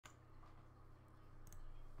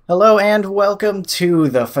Hello and welcome to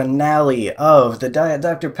the finale of the Diet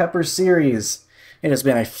Dr. Pepper series. It has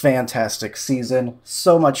been a fantastic season,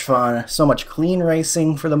 so much fun, so much clean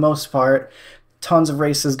racing for the most part, tons of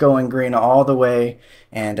races going green all the way,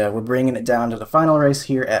 and we're bringing it down to the final race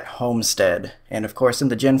here at Homestead, and of course in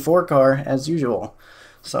the Gen 4 car as usual.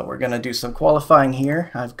 So we're going to do some qualifying here.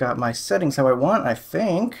 I've got my settings how I want, I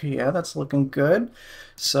think. Yeah, that's looking good.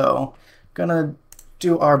 So, gonna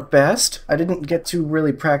do our best. I didn't get to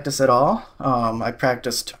really practice at all. I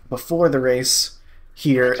practiced before the race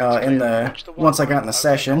here once I got in the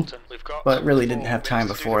session, but really didn't have time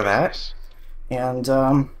before that. And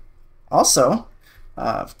also,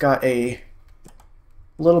 I've got a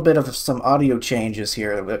little bit of some audio changes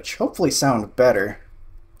here, which hopefully sound better.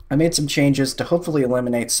 I made some changes to hopefully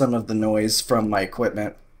eliminate some of the noise from my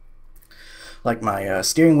equipment, like my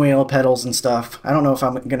steering wheel, pedals, and stuff. I don't know if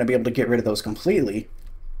I'm going to be able to get rid of those completely,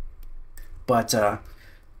 but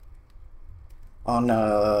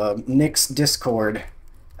on Nick's Discord,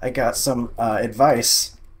 I got some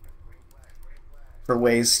advice for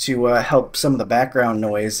ways to help some of the background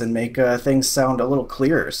noise and make things sound a little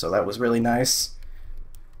clearer, so that was really nice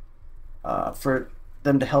for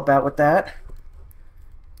them to help out with that.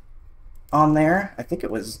 On there, I think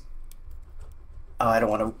it was, I don't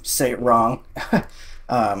want to say it wrong.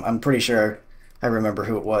 I'm pretty sure I remember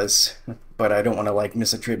who it was, but I don't want to like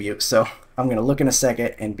misattribute, so I'm going to look in a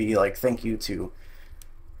second and be like, thank you to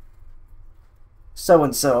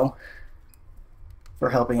so-and-so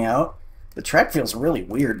for helping out. The track feels really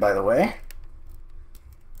weird, by the way.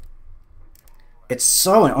 It's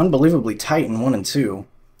so unbelievably tight in 1 and 2,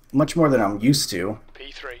 much more than I'm used to.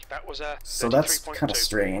 P3, that was a so that's kind of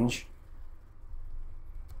strange.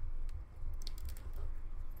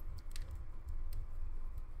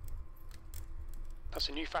 That's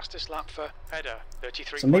a new fastest lap for header,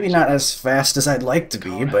 33. So maybe not as fast as I'd like to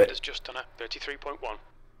be, but has just done a 33.1.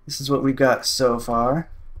 This is what we've got so far.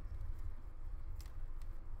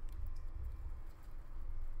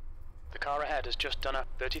 The car ahead has just done a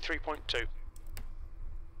 33.2.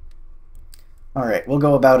 Alright, we'll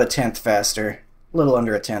go about a tenth faster. A little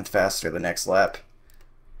under a tenth faster the next lap.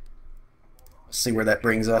 See where that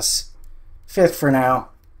brings us. 5th for now.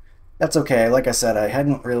 That's okay. Like I said, I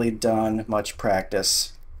hadn't really done much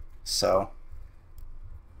practice, so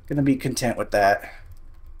gonna be content with that.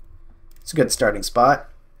 It's a good starting spot.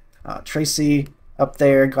 Tracy up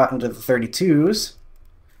there got into the 32s.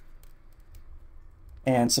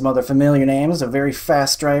 And some other familiar names of very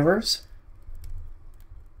fast drivers,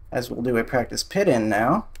 as we'll do a practice pit-in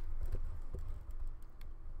now.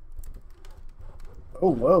 Oh,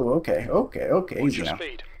 whoa, okay, easy now.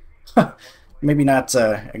 Speed? Maybe not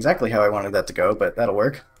exactly how I wanted that to go, but that'll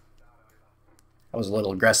work. I was a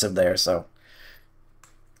little aggressive there, so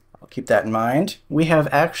I'll keep that in mind. We have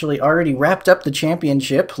actually already wrapped up the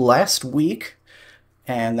championship last week,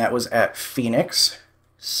 and that was at Phoenix.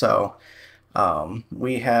 So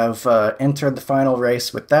we have entered the final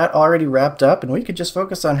race with that already wrapped up, and we could just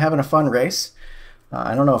focus on having a fun race.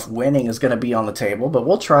 I don't know if winning is going to be on the table, but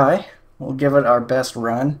we'll try. We'll give it our best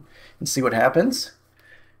run and see what happens.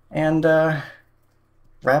 And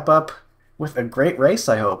wrap up with a great race,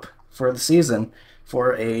 I hope, for the season,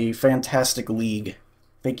 for a fantastic league.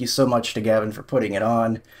 Thank you so much to Gavin for putting it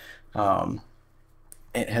on.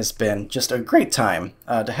 It has been just a great time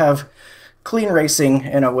to have clean racing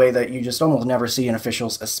in a way that you just almost never see in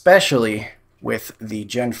officials, especially with the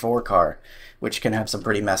Gen 4 car, which can have some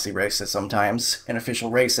pretty messy races sometimes in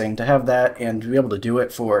official racing. To have that and to be able to do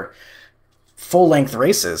it for full-length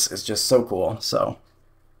races is just so cool. So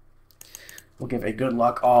we'll give a good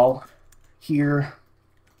luck all here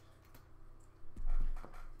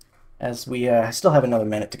as we still have another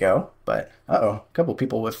minute to go. But, uh-oh, a couple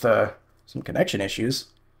people with some connection issues.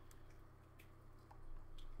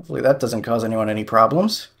 Hopefully that doesn't cause anyone any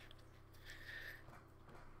problems.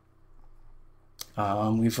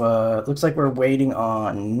 Looks like we're waiting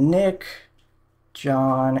on Nick,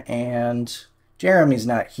 John, and Jeremy's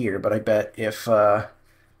not here, but I bet if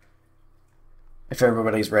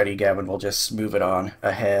everybody's ready, Gavin will just move it on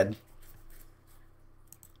ahead.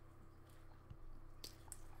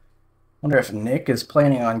 Wonder if Nick is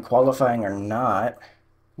planning on qualifying or not.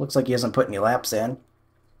 Looks like he hasn't put any laps in.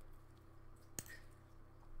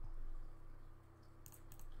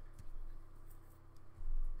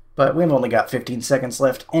 But we've only got 15 seconds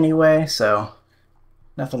left anyway, so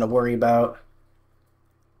nothing to worry about.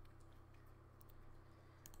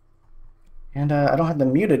 And I don't have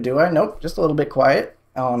them muted, do I? Nope, just a little bit quiet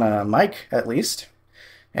on mic, at least.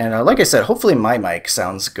 And like I said, hopefully my mic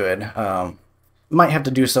sounds good. Might have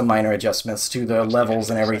to do some minor adjustments to the levels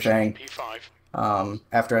and everything.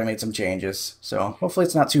 after I made some changes. So hopefully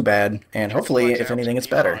it's not too bad, and Check the hopefully, flags if out. anything, it's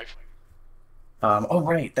better. P5. Oh,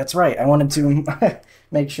 right, that's right. I wanted to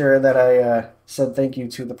make sure that I said thank you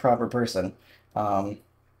to the proper person. Um,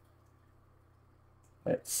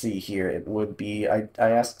 let's see here. It would be, I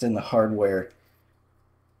asked in the hardware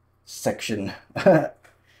section.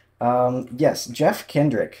 Yes, Jeff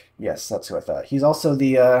Kendrick. Yes, that's who I thought. He's also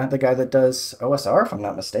the guy that does OSR, if I'm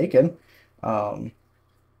not mistaken. Um,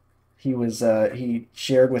 he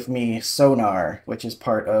shared with me Sonar, which is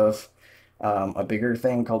part of a bigger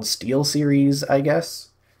thing called Steel Series, I guess.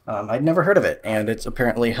 I'd never heard of it, and it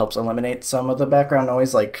apparently helps eliminate some of the background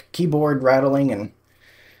noise, like keyboard rattling and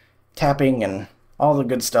tapping and all the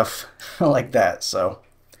good stuff like that. So,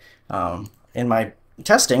 in my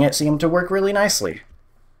testing, it seemed to work really nicely,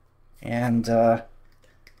 and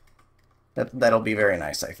that'll be very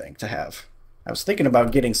nice, I think, to have. I was thinking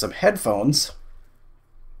about getting some headphones.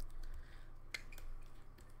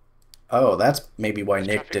 Oh, that's maybe why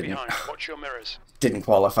Nick Watch your mirrors. didn't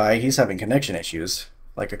qualify. He's having connection issues,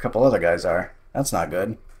 like a couple other guys are. That's not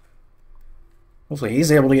good. Hopefully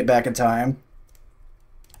he's able to get back in time.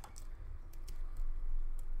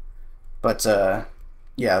 But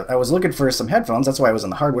yeah, I was looking for some headphones. That's why I was in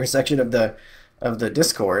the hardware section of the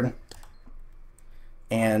Discord.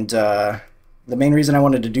 And the main reason I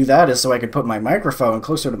wanted to do that is so I could put my microphone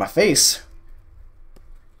closer to my face.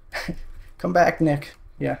 Come back, Nick.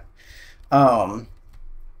 Yeah.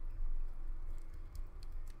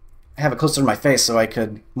 Have it closer to my face so I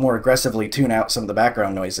could more aggressively tune out some of the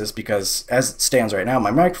background noises, because as it stands right now,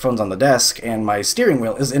 my microphone's on the desk and my steering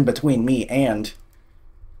wheel is in between me and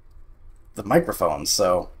the microphone,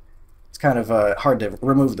 so it's kind of hard to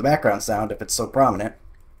remove the background sound if it's so prominent.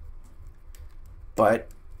 But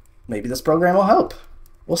maybe this program will help.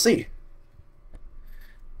 We'll see.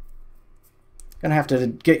 Gonna have to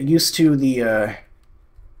get used to the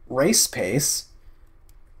race pace.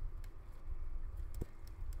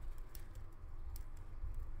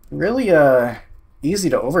 Really easy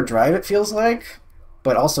to overdrive, it feels like,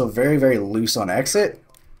 but also very, very loose on exit.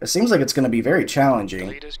 It seems like it's going to be very challenging.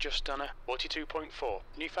 The leader's just done a 42.4.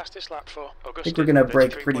 New fastest lap for August. I think we're going to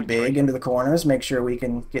break pretty big into the corners, make sure we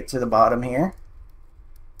can get to the bottom here,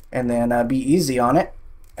 and then be easy on it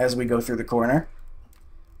as we go through the corner.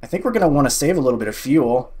 I think we're going to want to save a little bit of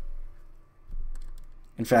fuel.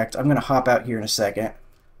 In fact, I'm going to hop out here in a second.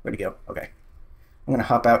 Where'd he go? Okay. I'm going to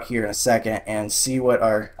hop out here in a second and see what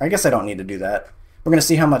our... I guess I don't need to do that. We're going to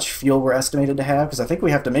see how much fuel we're estimated to have, because I think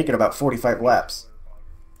we have to make it about 45 laps.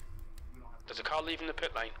 There's a car leaving the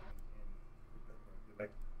pit lane.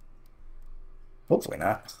 Hopefully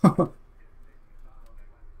not.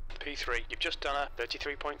 P3, you've just done a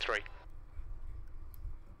 33.3.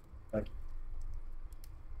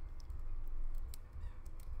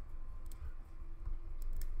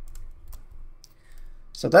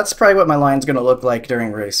 So that's probably what my line's going to look like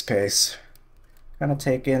during race pace. Kind of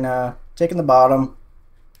taking the bottom,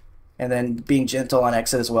 and then being gentle on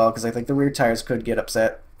exit as well, because I think the rear tires could get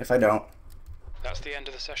upset if I don't. That's the end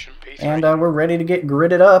of the session. P3. And we're ready to get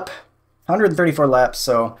gridded up. 134 laps,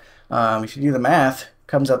 so if you do the math,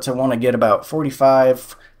 comes out to want to get about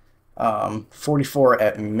 45, 44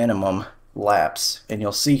 at minimum laps. And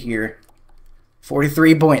you'll see here,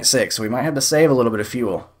 43.6. So we might have to save a little bit of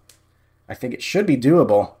fuel. I think it should be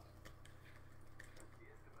doable.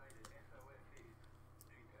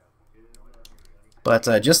 But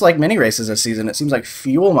just like many races this season, it seems like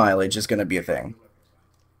fuel mileage is going to be a thing.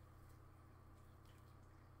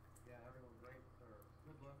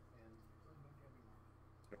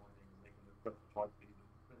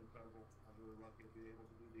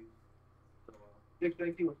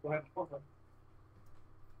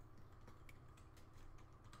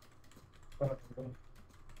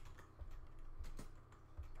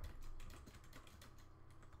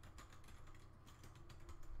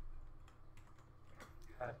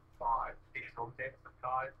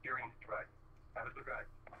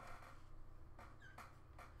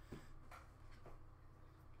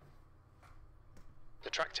 The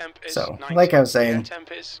track temp is So, 90. like I was saying,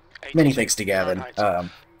 temp is many thanks to Gavin.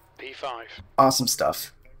 P5. Awesome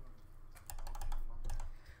stuff.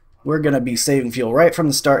 We're going to be saving fuel right from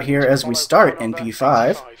the start here as we start in P5.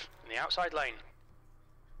 In the outside lane.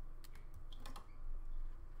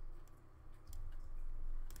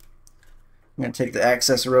 I'm going to take the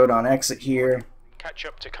access road on exit here. Catch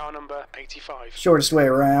up to car number 85. Shortest way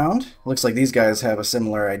around. Looks like these guys have a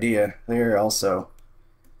similar idea. They're also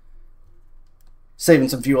saving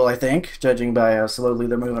some fuel, I think, judging by how slowly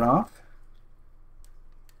they're moving off.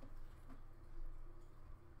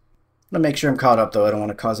 I'm going to make sure I'm caught up, though. I don't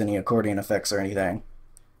want to cause any accordion effects or anything.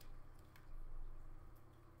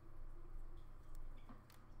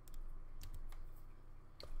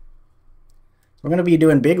 We're going to be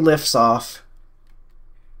doing big lifts off,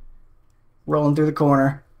 rolling through the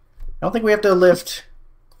corner. I don't think we have to lift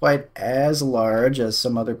quite as large as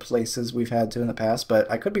some other places we've had to in the past, but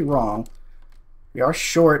I could be wrong. We are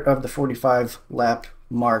short of the 45 lap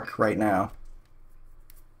mark right now.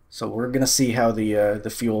 So we're going to see how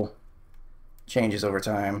the fuel changes over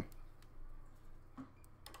time.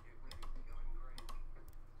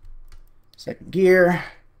 Second gear.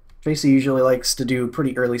 Tracy usually likes to do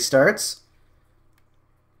pretty early starts,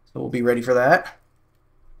 so we'll be ready for that.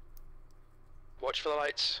 Watch for the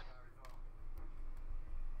lights.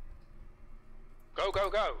 Go, go,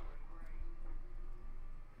 go!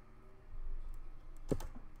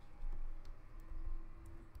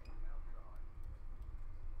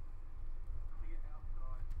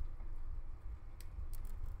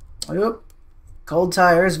 Oop. Cold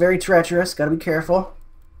tires, very treacherous, gotta be careful.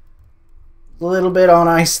 A little bit on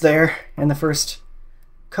ice there in the first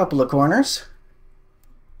couple of corners.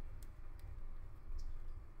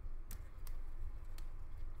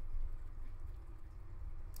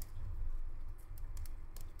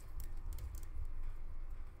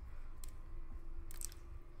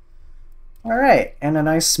 All right, and a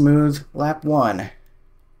nice smooth lap 1.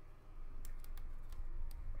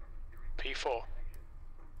 P4.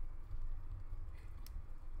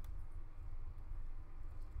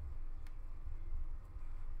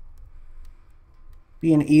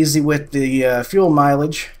 Being easy with the fuel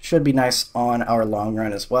mileage should be nice on our long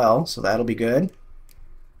run as well, so that'll be good.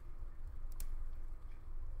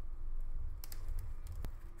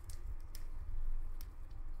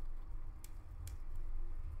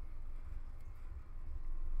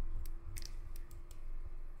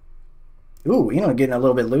 Ooh, getting a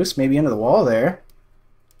little bit loose, maybe into the wall there.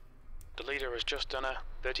 The leader has just done a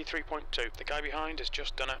 33.2. The guy behind has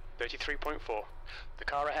just done a 33.4. The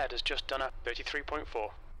car ahead has just done a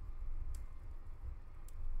 33.4.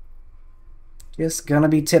 Just gonna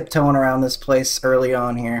be tiptoeing around this place early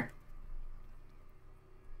on here.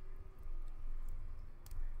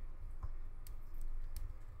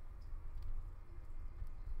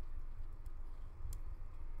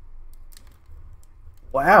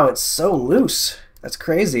 Wow, it's so loose. That's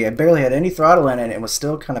crazy. I barely had any throttle in it and it was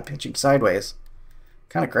still kind of pitching sideways.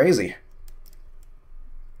 Kind of crazy.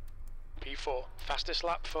 P4. Fastest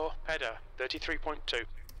lap for header 33.2. A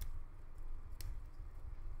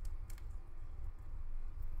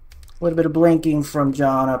little bit of blinking from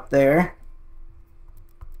John up there.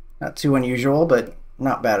 Not too unusual, but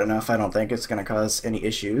not bad enough. I don't think it's going to cause any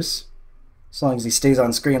issues. As long as he stays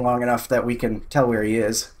on screen long enough that we can tell where he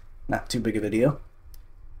is. Not too big of a deal.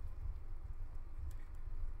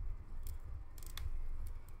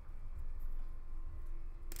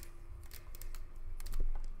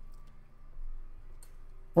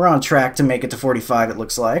 We're on track to make it to 45, it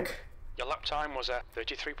looks like. Your lap time was a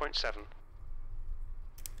 33.7.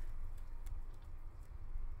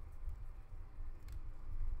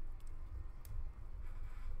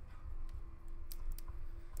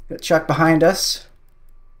 Got Chuck behind us.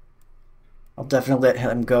 I'll definitely let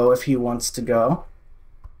him go if he wants to go.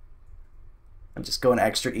 I'm just going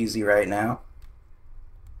extra easy right now.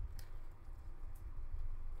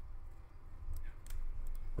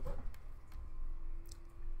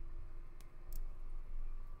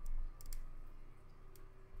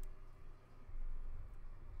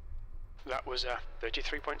 That was a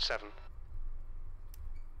 33.7.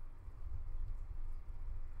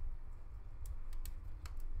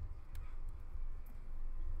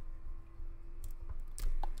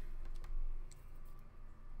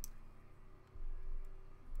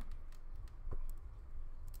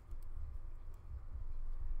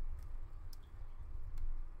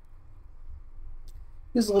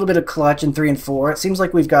 There's a little bit of clutch in 3 and 4. It seems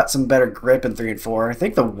like we've got some better grip in 3 and 4. I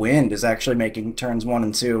think the wind is actually making turns 1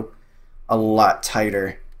 and 2 a lot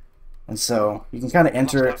tighter. And so you can kind of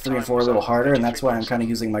enter at 3 and 4 a little harder, and that's why I'm kind of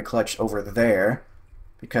using my clutch over there.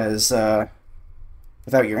 Because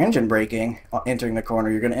without your engine braking, entering the corner,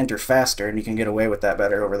 you're going to enter faster, and you can get away with that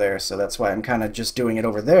better over there. So that's why I'm kind of just doing it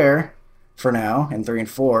over there for now in 3 and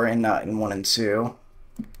 4 and not in 1 and 2.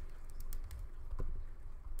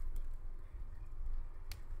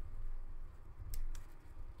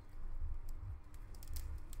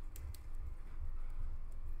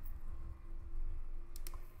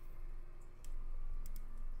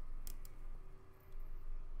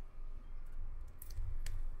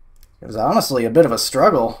 It was honestly a bit of a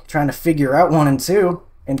struggle trying to figure out 1 and 2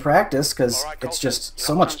 in practice because it's just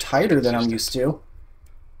so much tighter than I'm used to.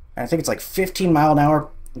 And I think it's like 15-mile-an-hour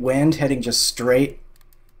wind heading just straight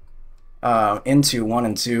into 1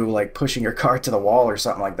 and 2, like pushing your car to the wall or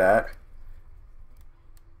something like that.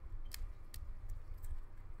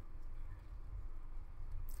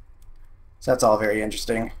 So that's all very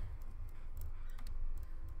interesting.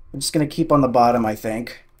 I'm just going to keep on the bottom, I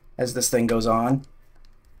think, as this thing goes on.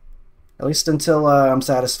 At least until I'm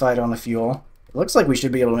satisfied on the fuel. It looks like we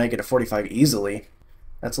should be able to make it to 45 easily.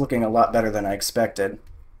 That's looking a lot better than I expected.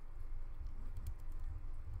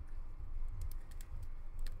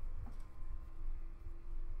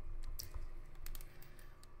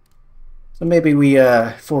 So maybe we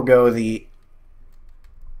forego the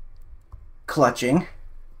clutching.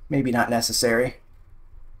 Maybe not necessary.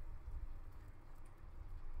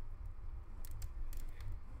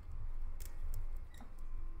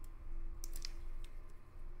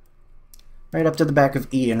 Right up to the back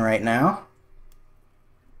of Ian right now.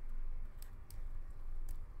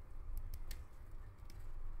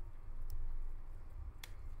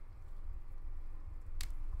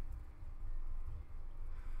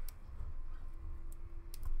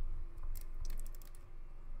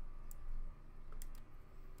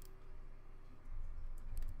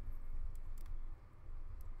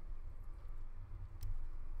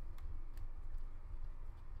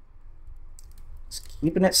 Just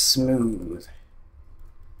keeping it smooth.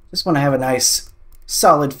 Just want to have a nice,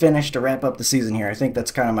 solid finish to wrap up the season here. I think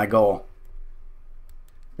that's kind of my goal.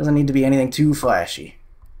 Doesn't need to be anything too flashy.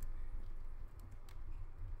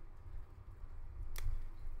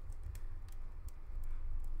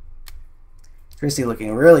 Tracy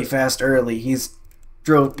looking really fast early. He's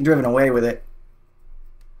driven away with it.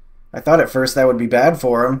 I thought at first that would be bad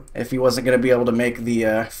for him if he wasn't going to be able to make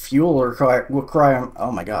the fuel requirement.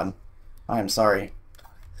 Oh my god. I am sorry.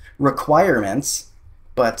 Requirements.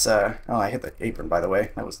 But, oh, I hit the apron, by the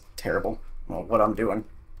way. That was terrible. Well, what I'm doing.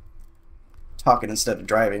 Talking instead of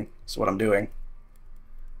driving is what I'm doing.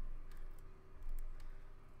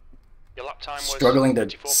 Your lap time was Struggling to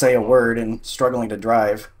say a word and struggling to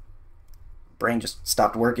drive. Brain just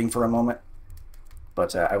stopped working for a moment.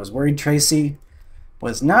 But I was worried Tracy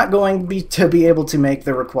was not going to be able to make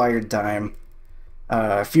the required time.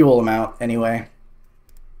 Fuel amount, anyway.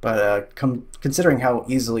 But considering how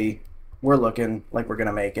easily we're looking like we're going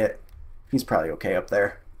to make it, he's probably okay up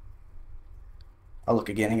there. I'll look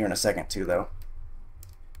again here in a second, too, though.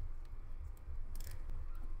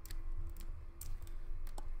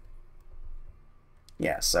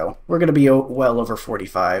 Yeah, so we're going to be well over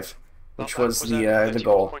 45, which was the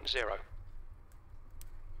goal.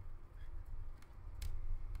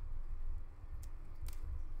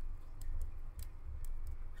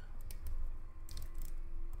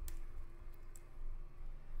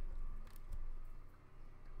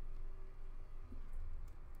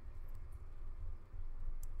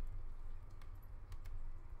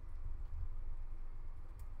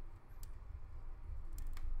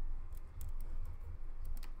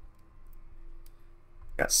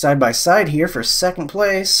 Got side by side here for second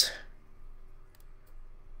place.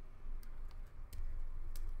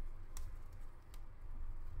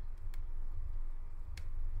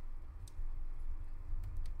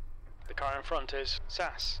 The car in front is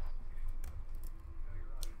SAS.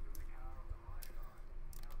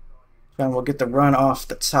 And we'll get the run off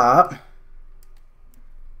the top.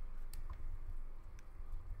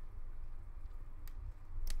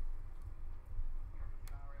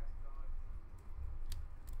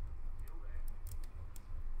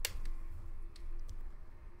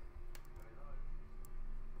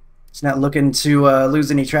 It's not looking to lose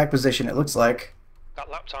any track position, it looks like. That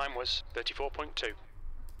lap time was 34.2.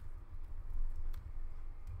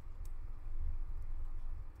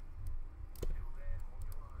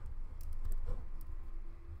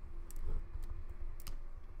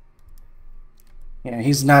 Yeah,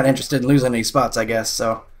 he's not interested in losing any spots, I guess,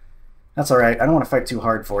 so that's alright. I don't want to fight too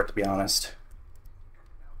hard for it, to be honest.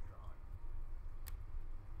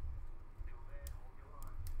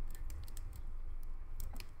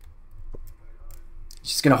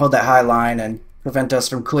 Just going to hold that high line and prevent us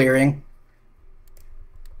from clearing.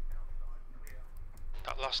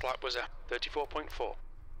 That last lap was a 34.4.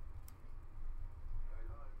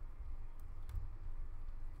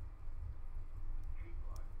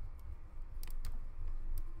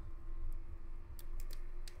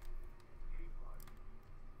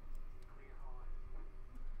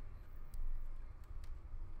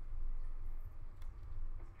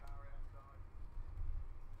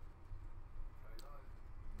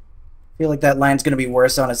 I feel like that line's going to be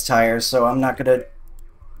worse on his tires, so I'm not going to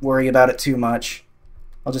worry about it too much.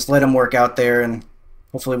 I'll just let him work out there, and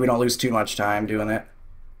hopefully we don't lose too much time doing it.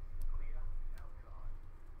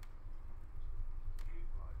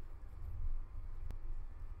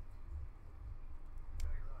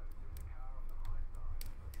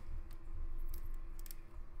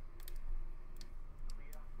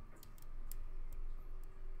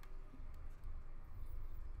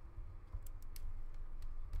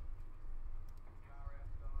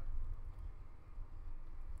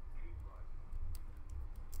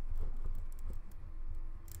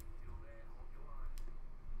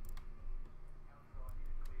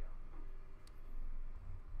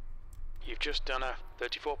 just done a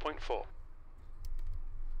 34.4.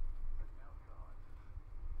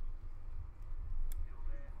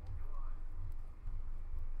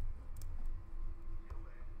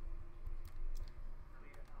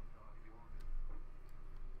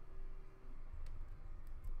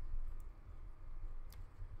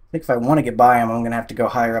 I think if I want to get by him, I'm going to have to go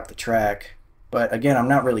higher up the track. But again, I'm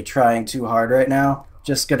not really trying too hard right now.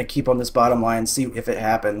 Just going to keep on this bottom line, see if it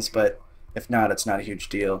happens, but if not, it's not a huge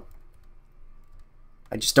deal.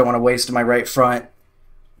 I just don't want to waste my right front,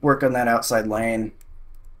 work on that outside lane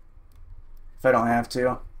if I don't have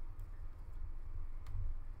to.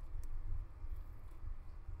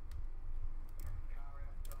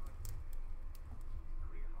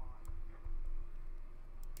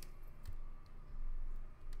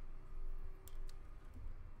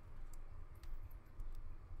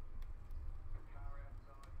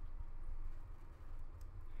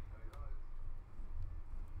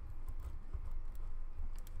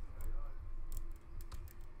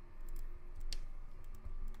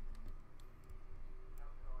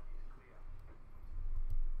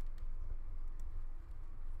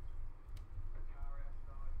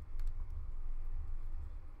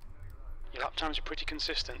 Your lap times are pretty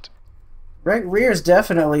consistent. Right rear is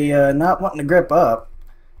definitely not wanting to grip up.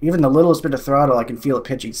 Even the littlest bit of throttle, I can feel it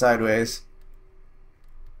pitching sideways.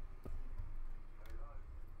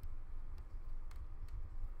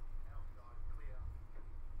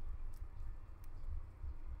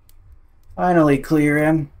 Finally clear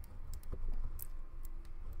him.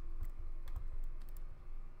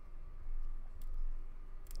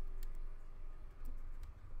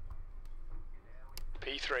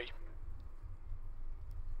 P3.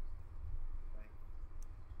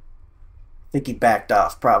 I think he backed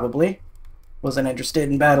off, probably. Wasn't interested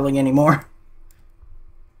in battling anymore.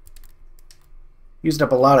 Used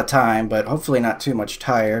up a lot of time, but hopefully not too much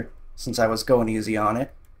tire, since I was going easy on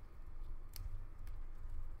it.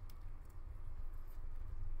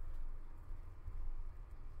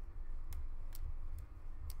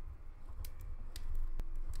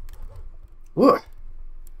 Ooh.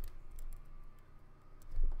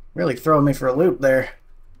 Really throwing me for a loop there.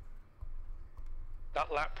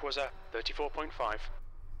 That lap was a 34.5.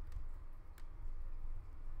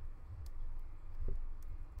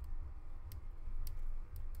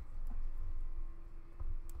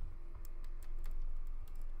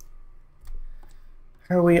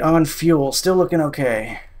 How are we on fuel? Still looking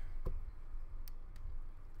okay.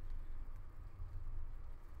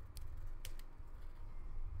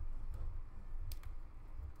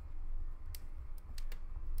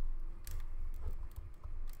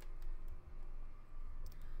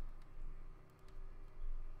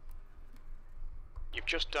 You've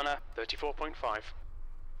just done a 34.5.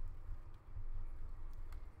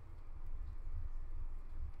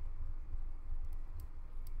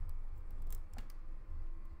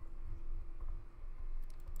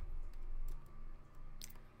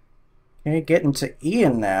 Okay, getting to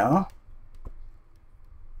Ian now.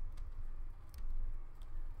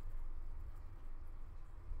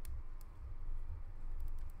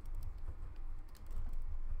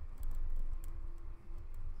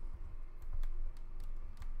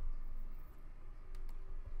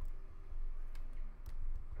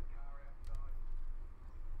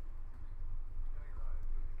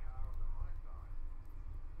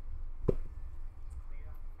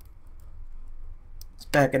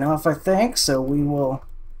 Backing off, I think, so we will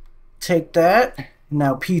take that.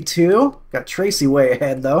 Now P2. Got Tracy way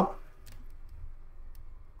ahead, though.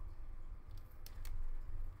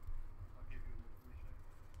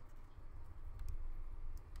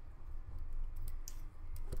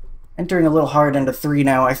 Entering a little hard into 3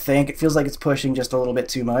 now, I think. It feels like it's pushing just a little bit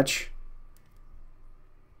too much.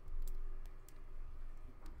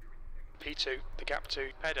 P2, the gap to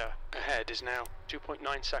header ahead is now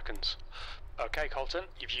 2.9 seconds. Okay, Colton,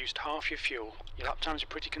 you've used half your fuel. Your lap times are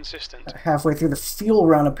pretty consistent. Halfway through the fuel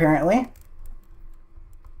run, apparently.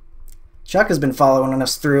 Chuck has been following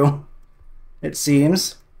us through, it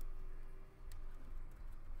seems.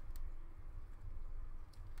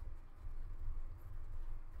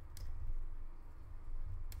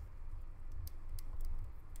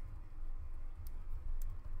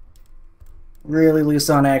 Really loose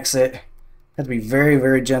on exit. Had to be very,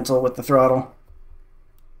 very gentle with the throttle.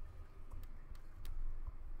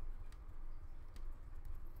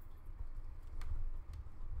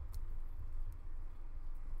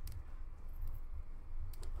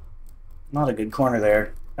 Not a good corner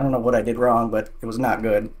there. I don't know what I did wrong, but it was not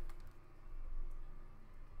good.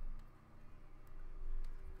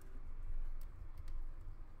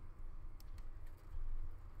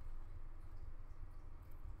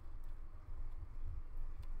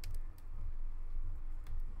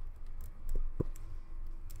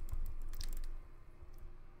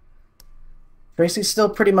 Tracy's still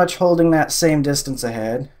pretty much holding that same distance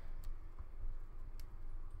ahead.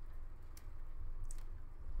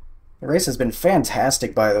 The race has been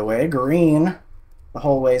fantastic, by the way. Green the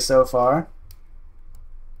whole way so far.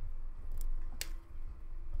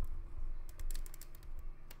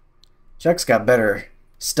 Chuck's got better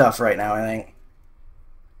stuff right now, I think.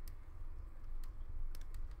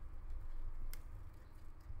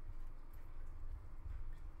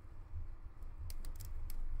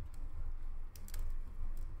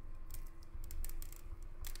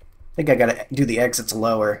 I think I gotta do the exits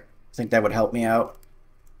lower. I think that would help me out.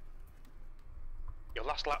 Your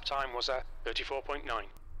last lap time was 34.9.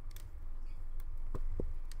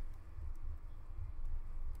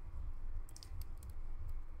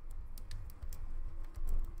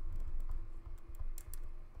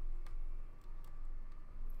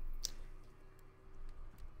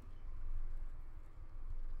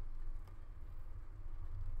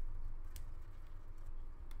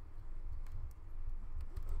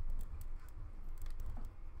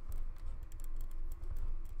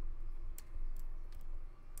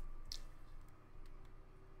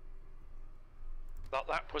 That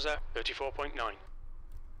lap was 34.9.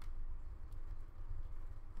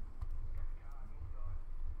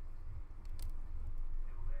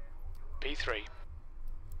 P3.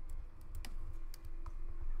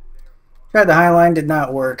 Tried the high line, did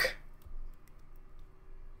not work.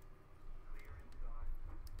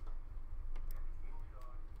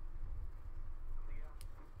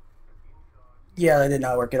 Yeah, that did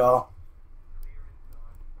not work at all.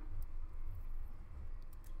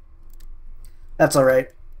 That's all right.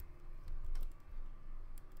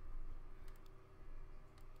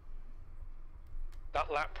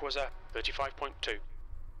 That lap was 35.2.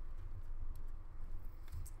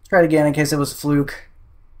 Try it again in case it was a fluke.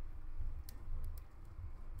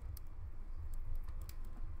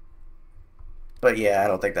 But yeah, I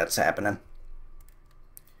don't think that's happening.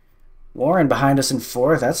 Warren behind us in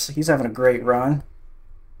fourth. He's having a great run.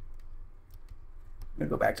 I'm gonna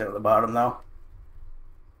go back to the bottom though.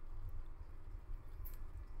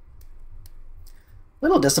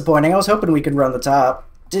 Little disappointing. I was hoping we could run the top.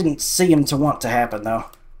 Didn't seem to want to happen though.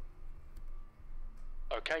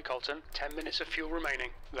 Okay, Colton. 10 minutes of fuel remaining.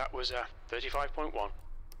 That was 35.1.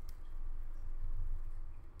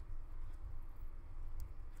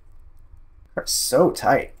 They're so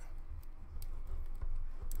tight.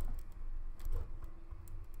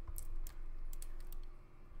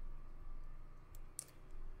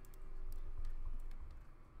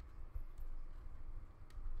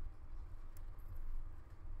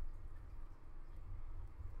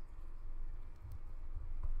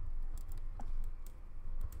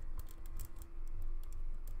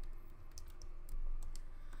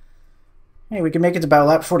 Hey, we can make it to about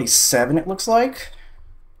lap 47, it looks like.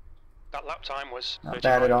 That lap time was Not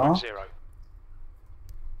bad at all. 35.0.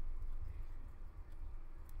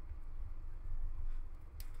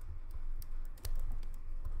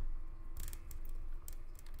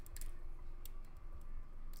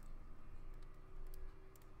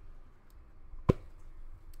 I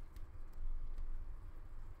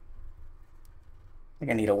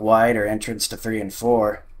think I need a wider entrance to 3 and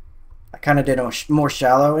 4. I kind of did a more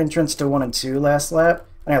shallow entrance to 1 and 2 last lap,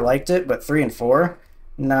 and I liked it, but 3 and 4,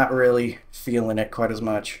 not really feeling it quite as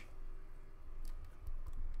much.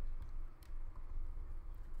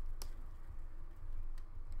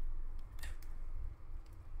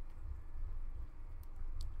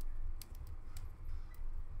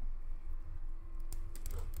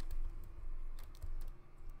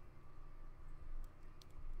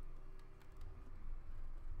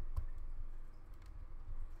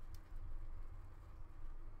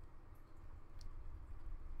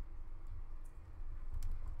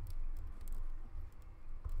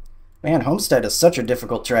 Man, Homestead is such a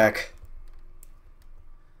difficult track.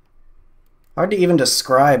 Hard to even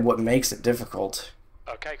describe what makes it difficult,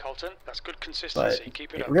 Okay, Colton. That's good but consistency.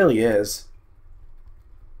 Keep it it up. really is.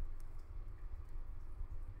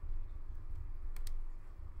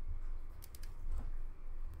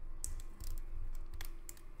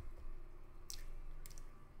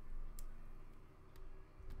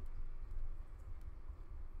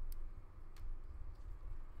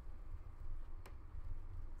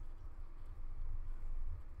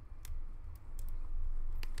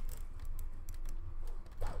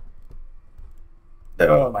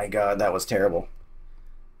 Oh my god, that was terrible.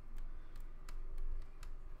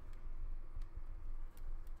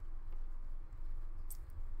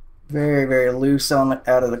 Very, very loose on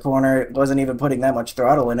out of the corner. It wasn't even putting that much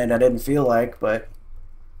throttle in it, I didn't feel like, but...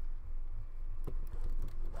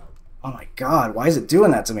 Oh my god, why is it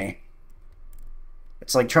doing that to me?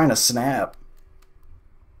 It's like trying to snap.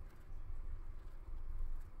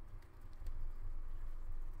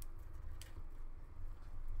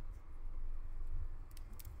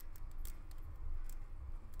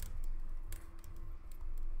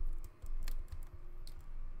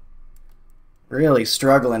 Really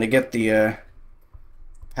struggling to get the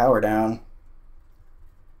power down.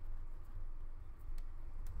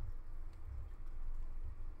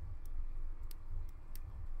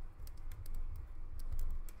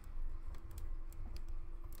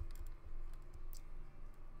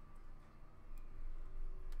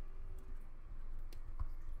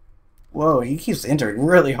 Whoa, he keeps entering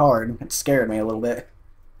really hard. It scared me a little bit.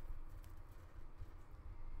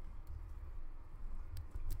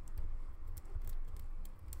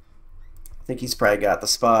 I think he's probably got the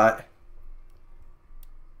spot.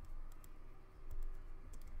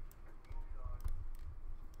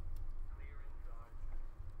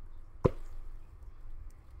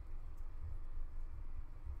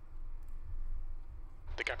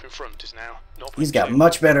 The gap in front is now 0.2. He's got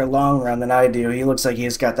much better long run than I do. He looks like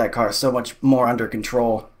he's got that car so much more under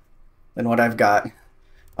control than what I've got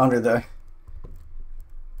under the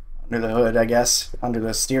hood, I guess. Under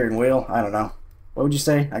the steering wheel. I don't know. What would you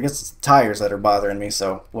say? I guess it's the tires that are bothering me,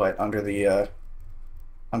 so what, under the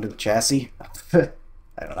chassis? I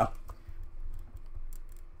don't know.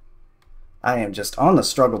 I am just on the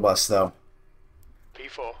struggle bus though.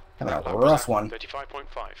 P4. Having a rough one. 35.5.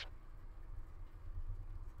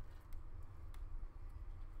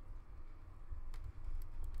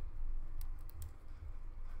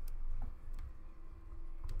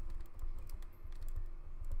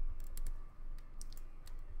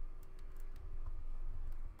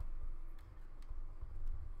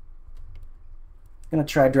 Gonna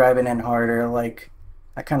try driving in harder like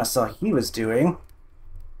I kind of saw he was doing.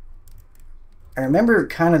 I remember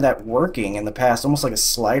kind of that working in the past, almost like a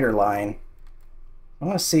slider line. I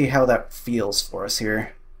want to see how that feels for us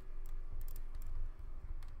here.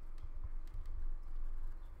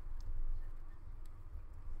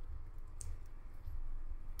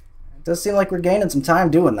 It does seem like we're gaining some time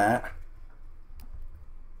doing that.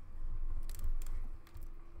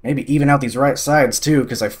 Maybe even out these right sides too,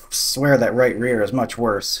 because I swear that right rear is much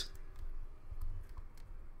worse.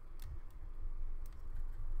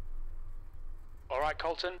 Alright,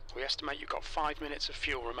 Colton, we estimate you've got 5 minutes of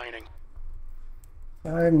fuel remaining.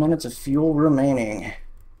 5 minutes of fuel remaining.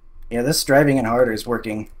 Yeah, this driving in harder is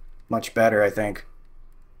working much better, I think.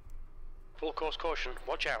 Full course caution,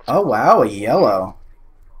 watch out. Oh wow, a yellow.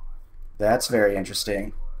 That's very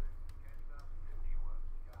interesting.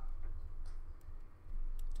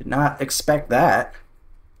 Did not expect that.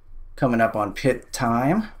 Coming up on pit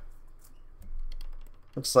time.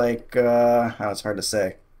 Looks like, oh, it's hard to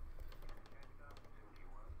say.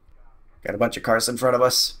 Got a bunch of cars in front of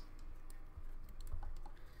us.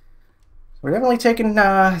 We're definitely taking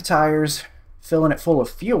tires, filling it full of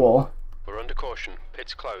fuel. We're under caution,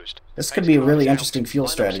 pit's closed. This could be a really interesting fuel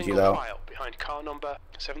strategy, though. Behind car number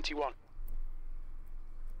 71.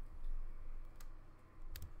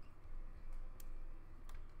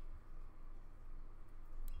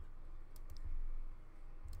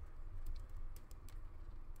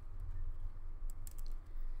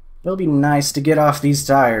 It'll be nice to get off these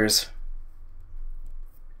tires.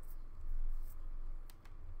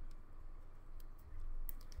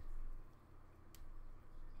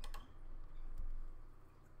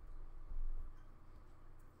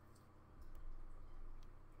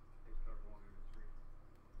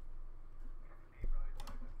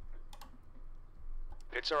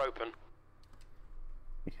 Pits are open.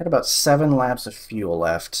 We had about 7 laps of fuel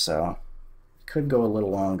left, so could go a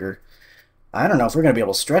little longer. I don't know if we're going to be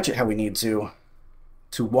able to stretch it how we need to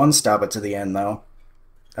one stop it to the end, though.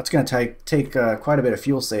 That's going to take quite a bit of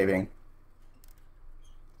fuel saving.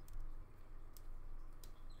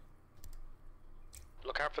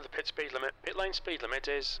 Look out for the pit speed limit. Pit lane speed limit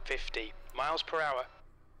is 50 miles per hour.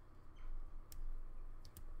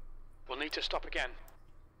 We'll need to stop again.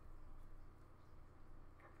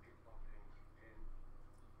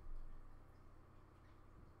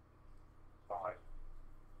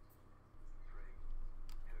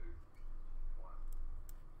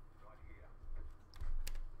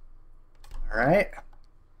 Alright.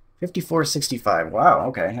 54.65. Wow,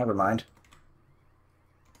 okay, never mind.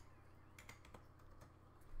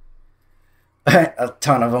 A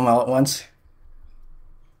ton of them all at once.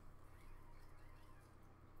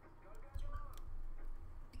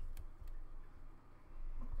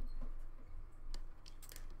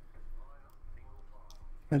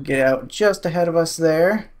 He'll get out just ahead of us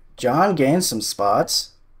there. John gained some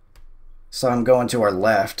spots. So I'm going to our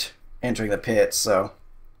left, entering the pits, so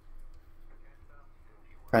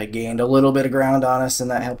probably gained a little bit of ground on us, and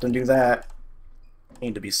that helped him do that.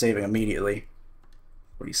 Need to be saving immediately.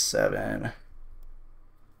 47.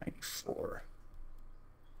 94.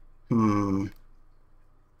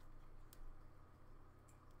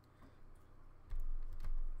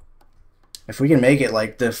 If we can make it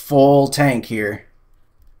like the full tank here,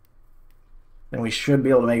 then we should be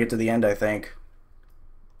able to make it to the end, I think.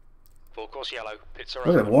 Full course yellow. Pits are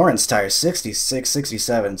Look at open. Warren's tires, 66,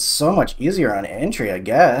 67. So much easier on entry, I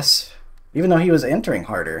guess. Even though he was entering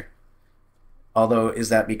harder. Although, is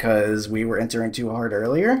that because we were entering too hard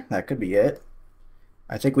earlier? That could be it.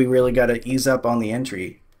 I think we really got to ease up on the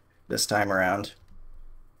entry this time around.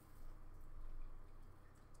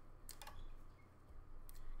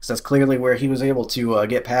 Because that's clearly where he was able to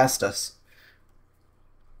get past us.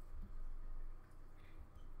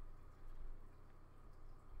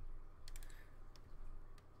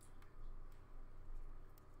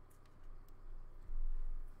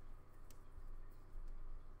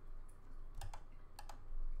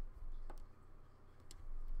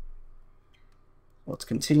 Let's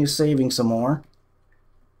continue saving some more.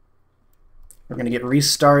 We're going to get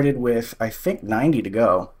restarted with, I think, 90 to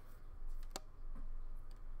go.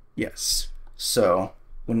 Yes. So,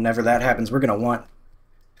 whenever that happens, we're going to want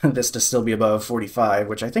this to still be above 45,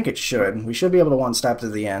 which I think it should. We should be able to one-stop to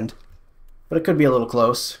the end, but it could be a little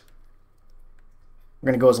close. We're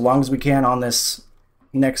going to go as long as we can on this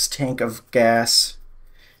next tank of gas,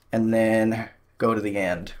 and then go to the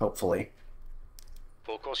end, hopefully.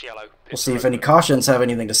 Full course yellow. We'll see if any cautions have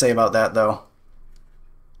anything to say about that, though.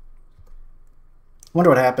 Wonder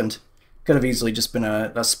what happened. Could have easily just been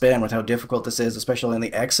a spin with how difficult this is, especially in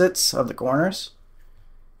the exits of the corners.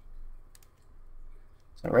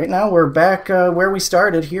 So right now we're back where we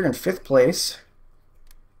started, here in 5th place.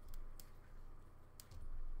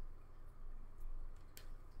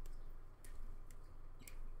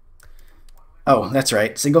 Oh, that's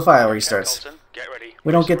right. Single file restarts. Get ready.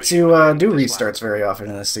 We don't get to do restarts very often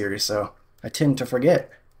in this series, so I tend to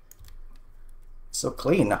forget. It's so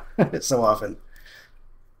clean so often.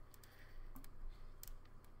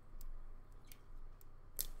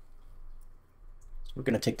 So we're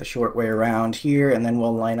going to take the short way around here, and then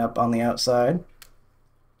we'll line up on the outside.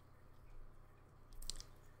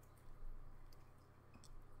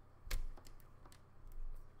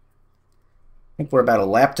 I think we're about a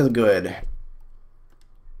lap to the good.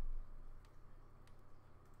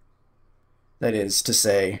 That is to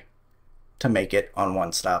say, to make it on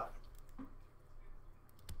one stop.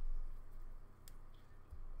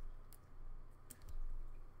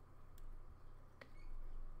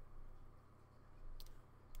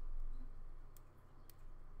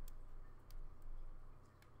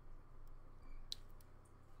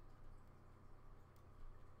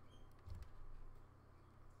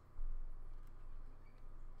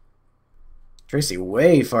 Tracy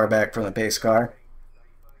way far back from the pace car.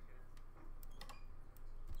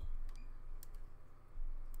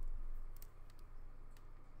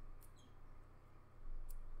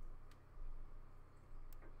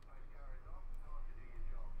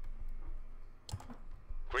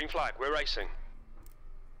 Green flag, we're racing.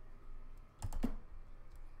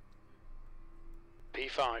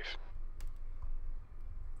 P5.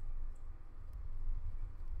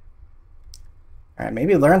 Alright,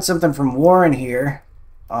 maybe learn something from Warren here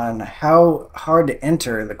on how hard to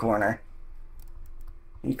enter the corner.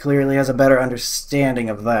 He clearly has a better understanding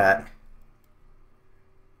of that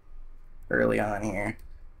early on here.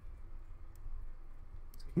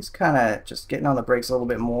 He's kind of just getting on the brakes a little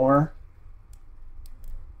bit more.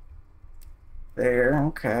 There,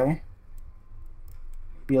 okay.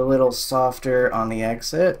 Be a little softer on the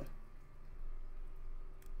exit.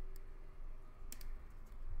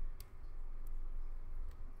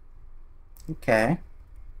 Okay.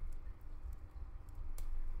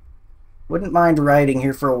 Wouldn't mind riding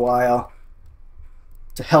here for a while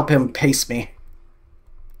to help him pace me.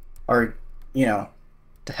 Or, you know,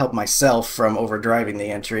 to help myself from overdriving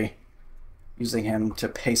the entry. Using him to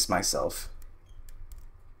pace myself.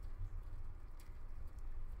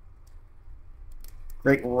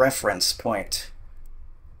 Great reference point.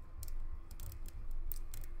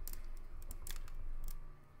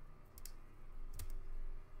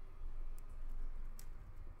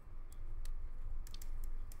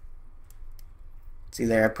 See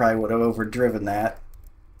there, I probably would have overdriven that.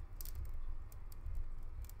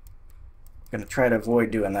 I'm gonna try to avoid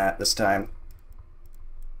doing that this time.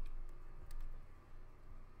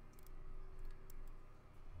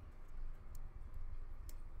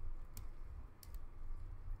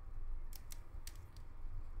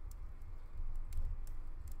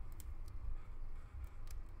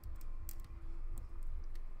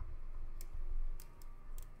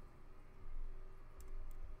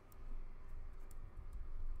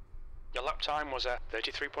 Your lap time was a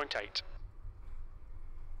 33.8.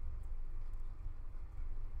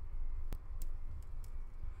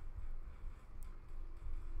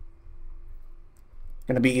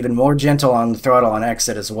 Going to be even more gentle on the throttle on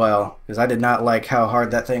exit as well, because I did not like how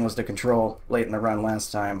hard that thing was to control late in the run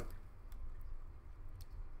last time.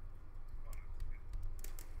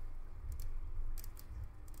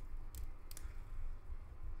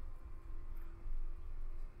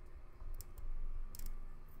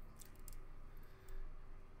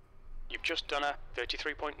 You've just done a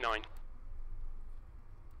 33.9.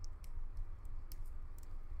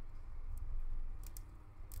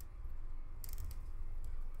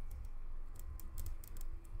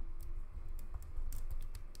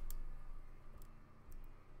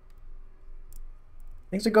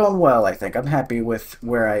 Things are going well, I think. I'm happy with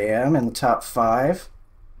where I am in the top 5.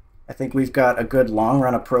 I think we've got a good long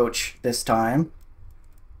run approach this time.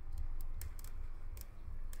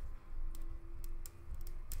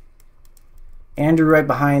 Andrew right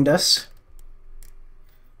behind us.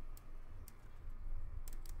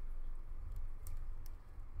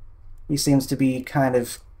 He seems to be kind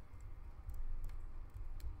of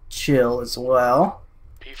chill as well.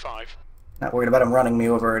 P5. Not worried about him running me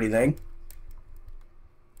over or anything.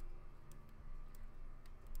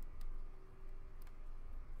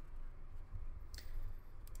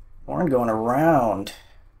 Warren going around.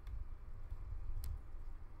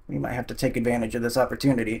 We might have to take advantage of this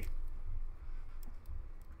opportunity.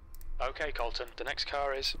 Okay, Colton, the next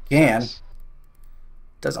car is... Can.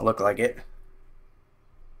 Doesn't look like it.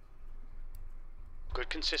 Good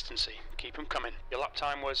consistency. Keep them coming. Your lap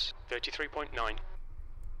time was 33.9.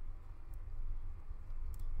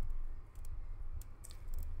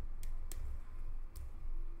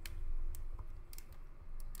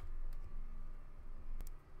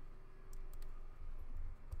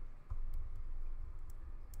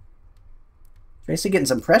 Tracy getting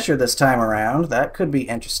some pressure this time around. That could be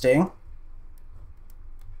interesting.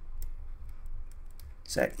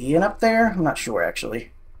 Is that Ian up there? I'm not sure,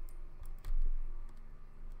 actually.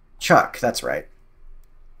 Chuck, that's right.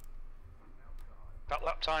 That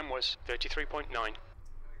lap time was 33.9.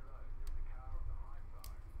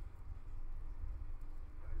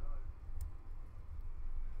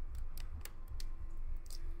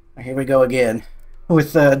 Here we go again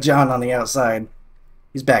with John on the outside.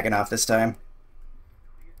 He's backing off this time.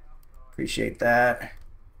 Appreciate that.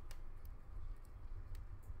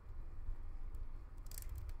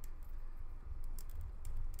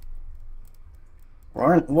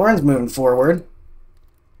 Warren's moving forward.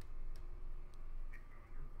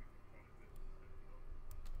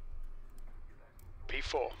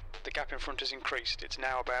 P4. The gap in front has increased. It's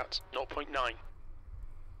now about 0.9.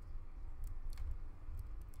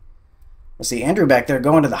 Let's see, Andrew back there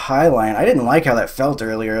going to the high line. I didn't like how that felt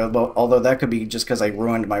earlier, although that could be just because I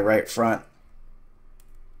ruined my right front.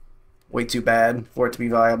 Way too bad for it to be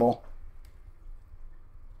viable.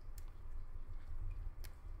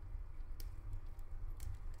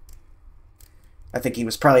 I think he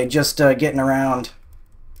was probably just getting around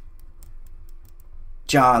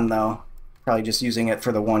John, though. Probably just using it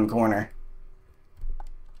for the one corner.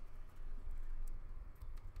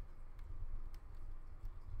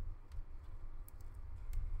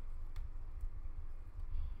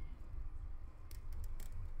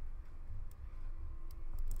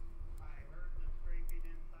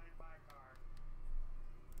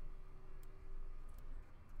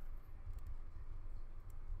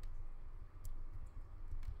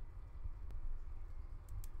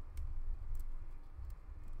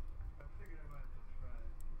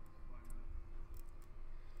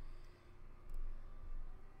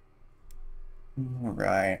 All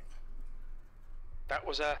right. That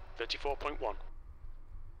was a 34.1.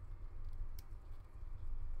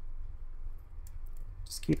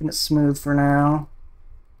 Just keeping it smooth for now.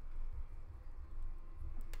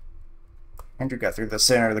 Andrew got through the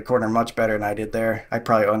center of the corner much better than I did there. I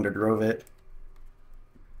probably underdrove it.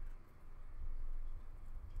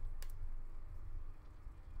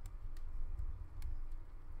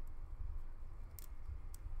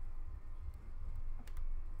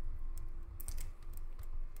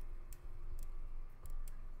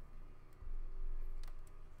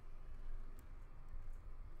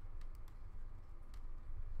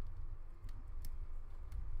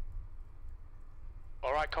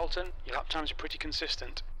 Alright, Colton, your lap times are pretty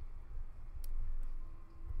consistent.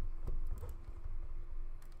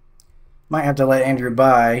 Might have to let Andrew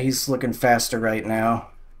by. He's looking faster right now.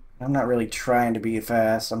 I'm not really trying to be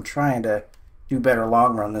fast. I'm trying to do better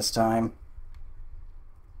long run this time.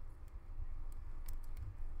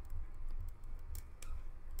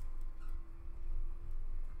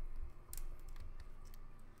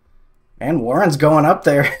 And Warren's going up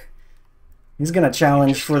there. He's going to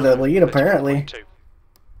challenge for the lead, apparently.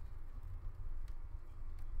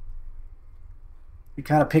 he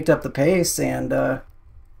kind of picked up the pace, and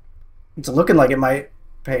it's looking like it might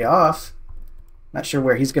pay off. Not sure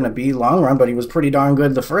where he's going to be long run, but he was pretty darn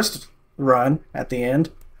good the first run at the end.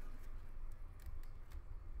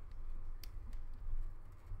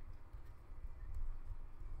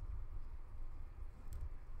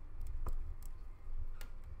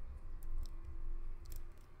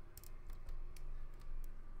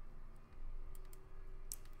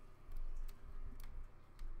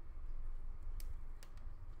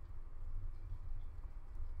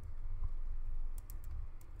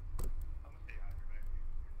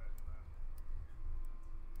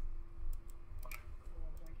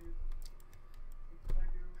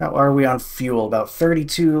 How are we on fuel? About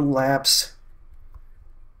 32 laps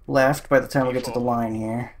left by the time we get to the line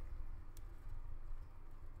here.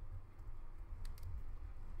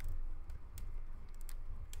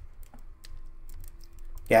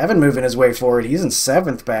 Gavin moving his way forward. He's in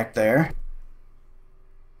 7th back there.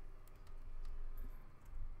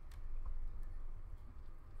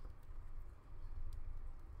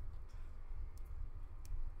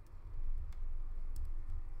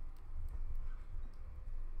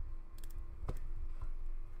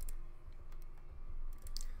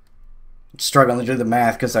 Struggling to do the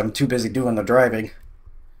math because I'm too busy doing the driving.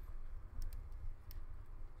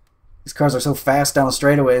 These cars are so fast down the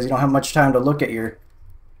straightaways, you don't have much time to look at your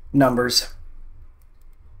numbers.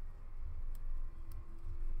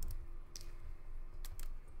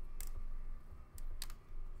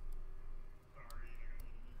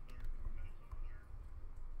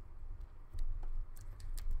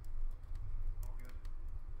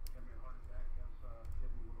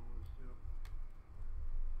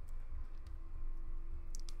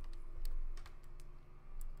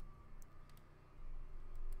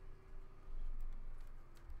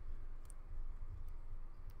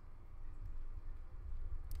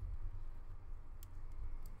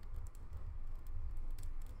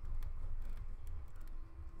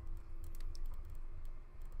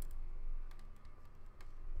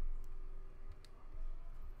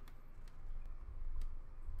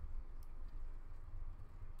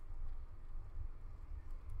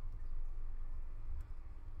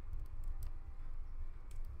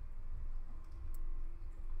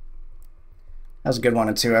 That was a good 1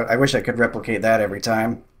 and 2. I wish I could replicate that every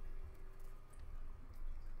time.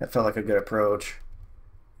 That felt like a good approach.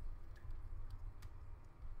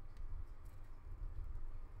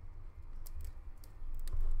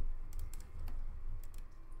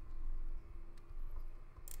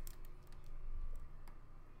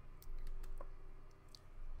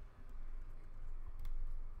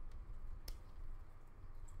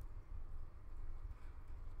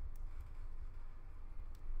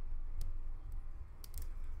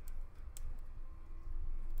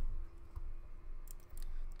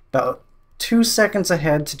 About 2 seconds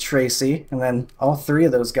ahead to Tracy, and then all 3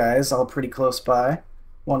 of those guys all pretty close by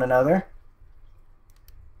one another.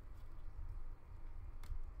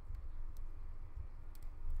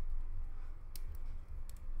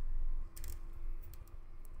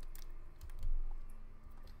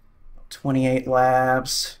 "28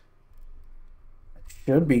 laps.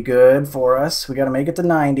 Should be good for us. We got to make it to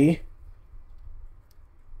 90.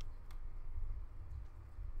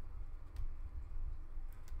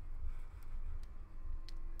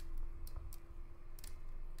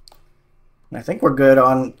 And I think we're good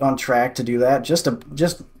on track to do that. Just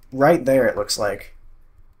right there, it looks like.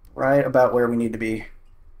 Right about where we need to be.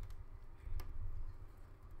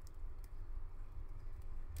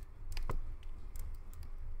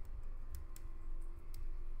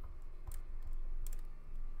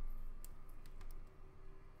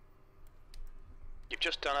 You've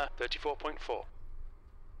just done a 34.4.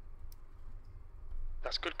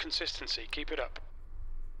 That's good consistency. Keep it up.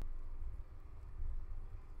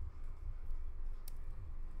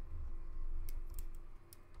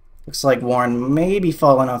 Looks like Warren may be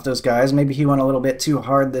falling off those guys. Maybe he went a little bit too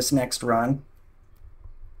hard this next run.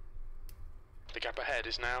 The gap ahead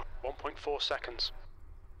is now 1.4 seconds.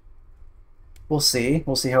 We'll see.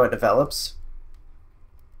 We'll see how it develops.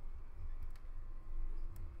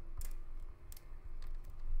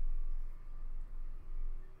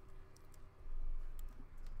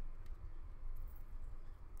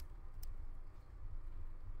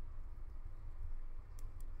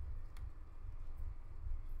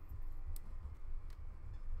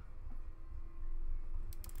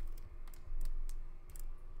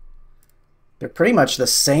 They're pretty much the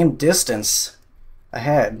same distance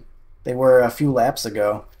ahead they were a few laps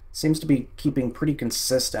ago. Seems to be keeping pretty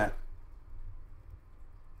consistent.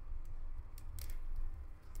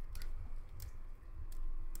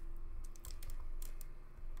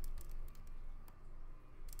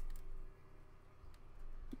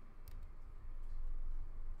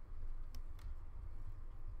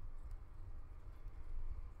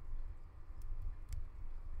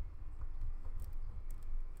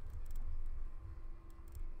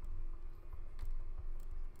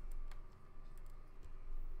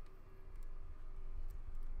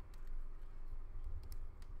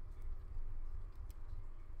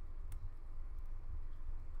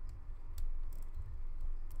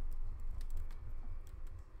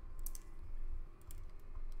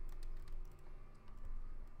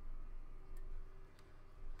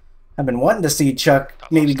 I've been wanting to see Chuck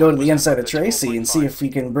That maybe last go lap to was the a inside of Tracy and see 34.5. if we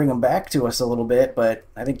can bring him back to us a little bit, but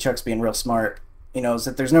I think Chuck's being real smart. He knows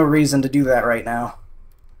that there's no reason to do that right now,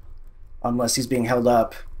 unless he's being held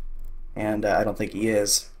up, and I don't think he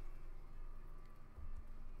is.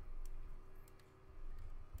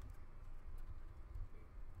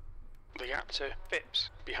 The gap to Phipps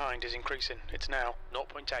behind is increasing. It's now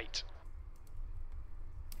 0.8.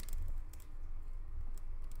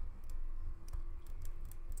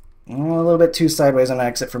 A little bit too sideways on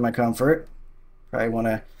exit for my comfort. Probably want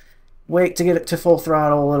to wait to get it to full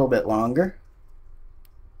throttle a little bit longer.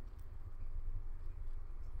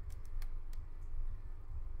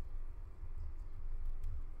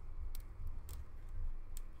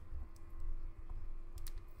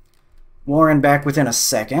 Warren back within a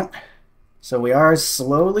second. So we are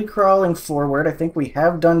slowly crawling forward. I think we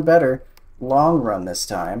have done better long run this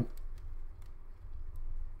time.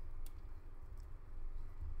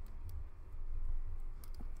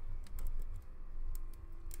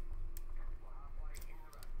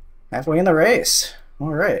 Halfway in the race.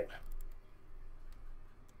 All right.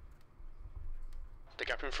 The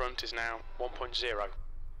gap in front is now 1.0.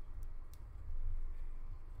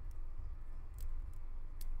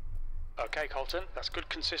 Okay, Colton, that's good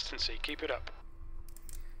consistency. Keep it up.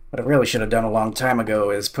 What I really should have done a long time ago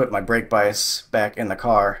is put my brake bias back in the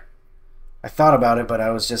car. I thought about it, but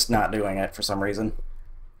I was just not doing it for some reason.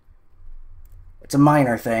 It's a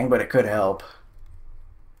minor thing, but it could help.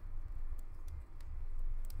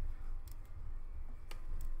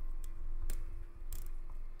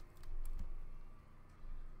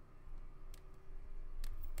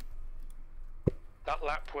 That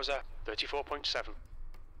lap was a 34.7.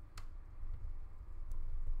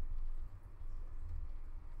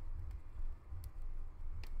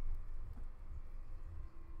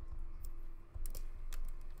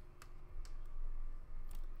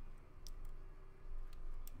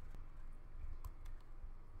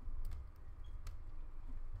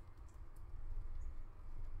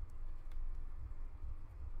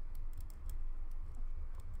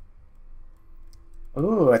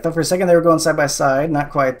 Ooh, I thought for a second they were going side by side. Not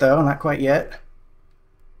quite, though. Not quite yet.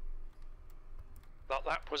 That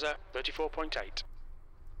lap was a 34.8.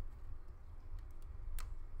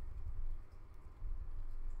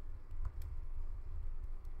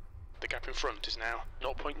 The gap in front is now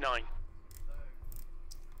 0.9.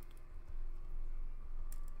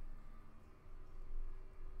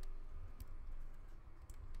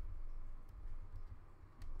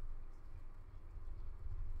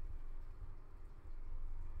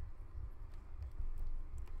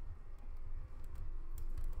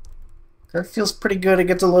 Car feels pretty good. It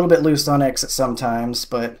gets a little bit loose on exit sometimes,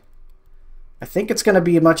 but I think it's going to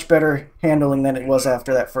be much better handling than it was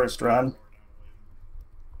after that first run.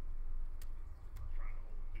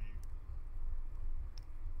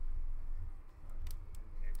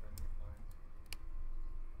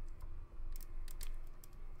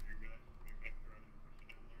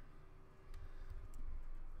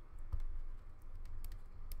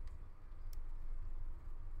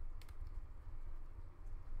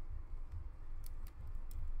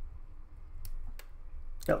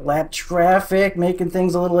 Got lap traffic, making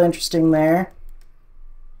things a little interesting there.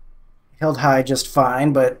 Held high just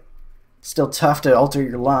fine, but still tough to alter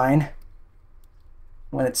your line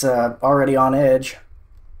when it's already on edge.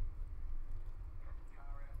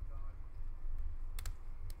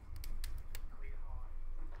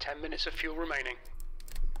 Minutes of fuel remaining.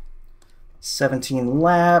 17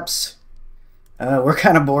 laps. We're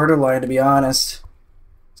kind of borderline, to be honest.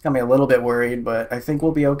 It's got me a little bit worried, but I think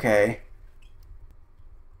we'll be okay.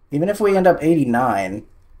 Even if we end up 89,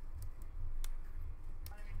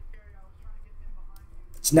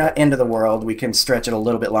 it's not end of the world. We can stretch it a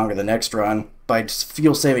little bit longer the next run by just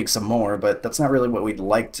fuel saving some more, but that's not really what we'd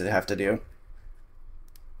like to have to do.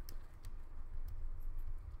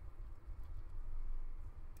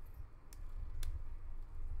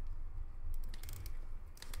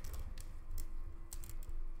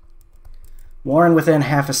 Warren within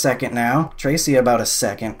half a second now. Tracy about a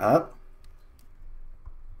second up.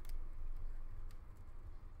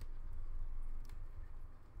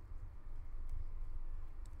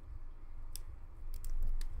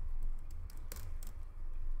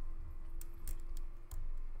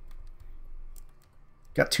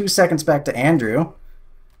 Got 2 seconds back to Andrew.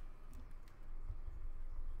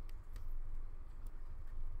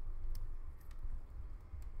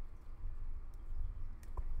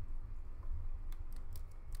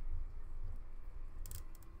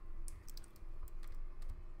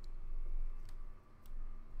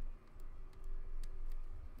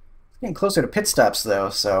 Getting closer to pit stops though,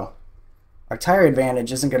 so our tire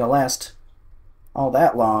advantage isn't going to last all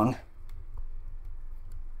that long.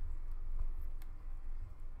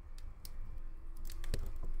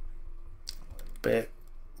 A bit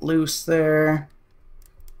loose there.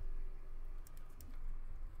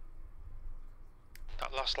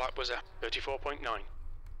 That last lap was a 34.9.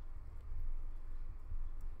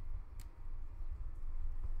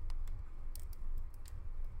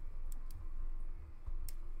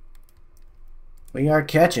 We are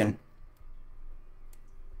catching.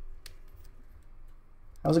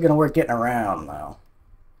 How's it going to work getting around, though?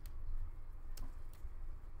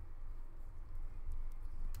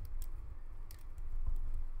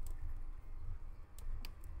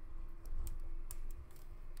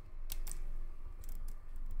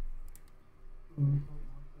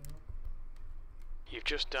 You've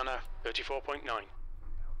just done a 34.9.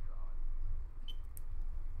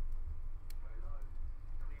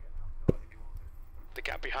 The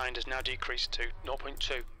gap behind has now decreased to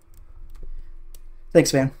 0.2.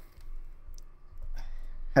 Thanks, man.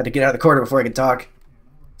 Had to get out of the corner before I could talk.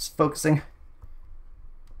 Just focusing.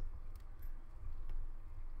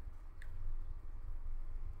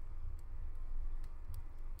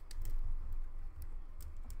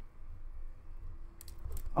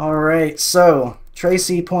 Alright, so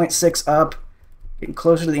Tracy 0.6 up. Getting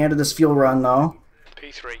closer to the end of this fuel run, though.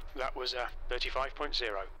 P3, that was a 35.0.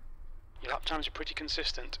 Your lap times are pretty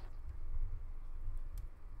consistent.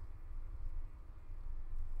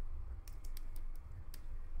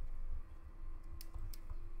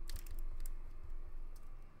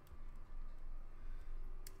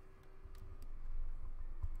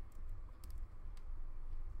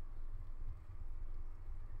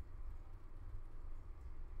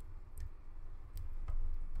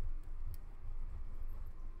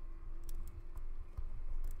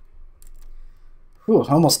 Whew,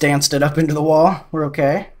 almost danced it up into the wall. We're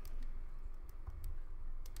okay.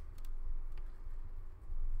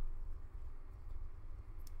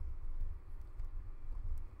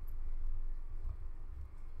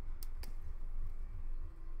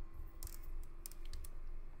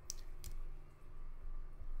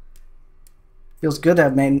 Feels good to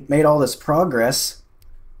have made all this progress,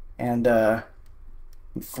 and I'm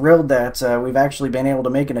thrilled that we've actually been able to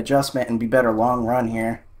make an adjustment and be better long run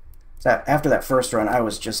here. After that first run, I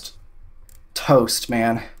was just toast,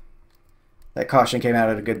 man. That caution came out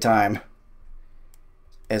at a good time.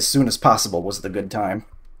 As soon as possible was the good time.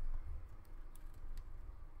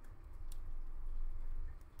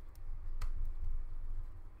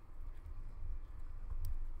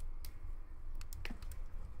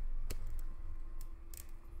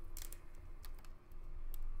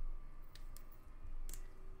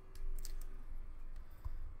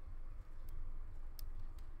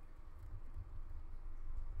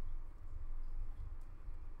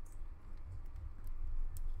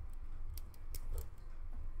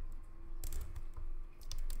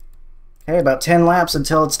 Okay, about 10 laps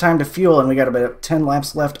until it's time to fuel, and we got about 10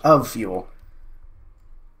 laps left of fuel.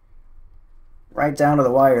 Right down to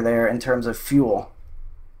the wire there in terms of fuel.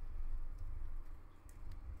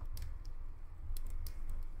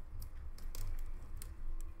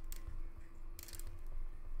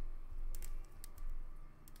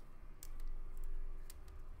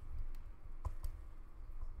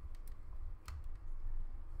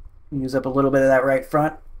 Use up a little bit of that right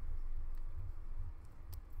front.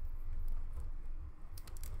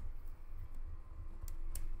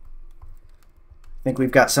 I think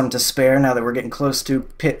we've got some to spare now that we're getting close to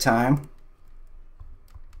pit time.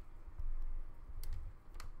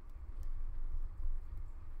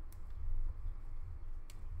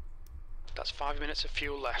 That's 5 minutes of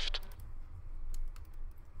fuel left.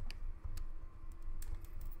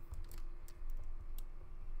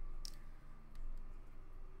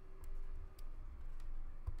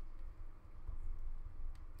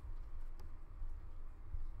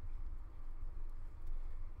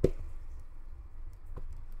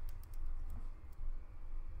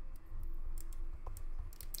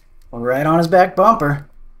 We're right on his back bumper.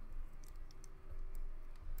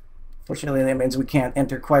 Fortunately, that means we can't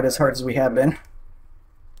enter quite as hard as we have been.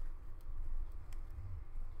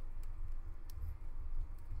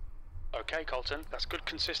 Okay, Colton, that's good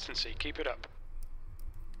consistency. Keep it up.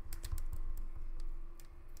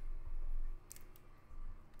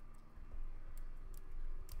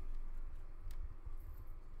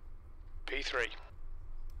 P3.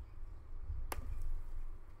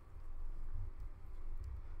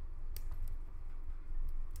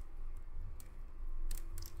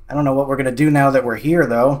 I don't know what we're going to do now that we're here,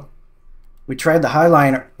 though. We tried the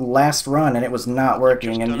Highline last run, and it was not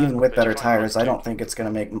working, and even with better tires, I don't think it's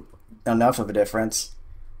going to make enough of a difference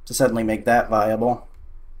to suddenly make that viable.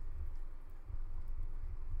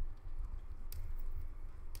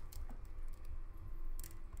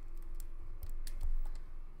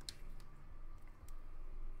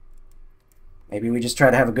 Maybe we just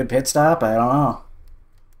try to have a good pit stop? I don't know.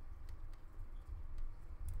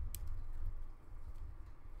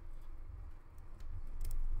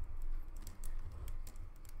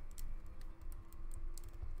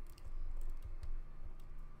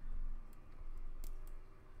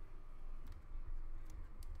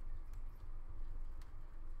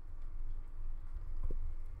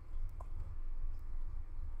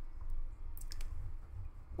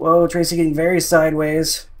 Whoa, Tracy getting very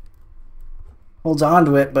sideways. Holds on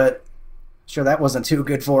to it, but sure that wasn't too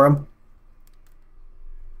good for him.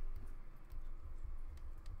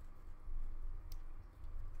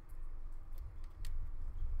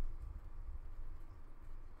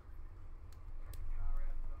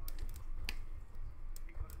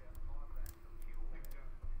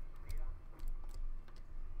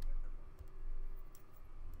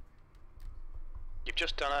 You've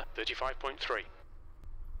just done a 35.3.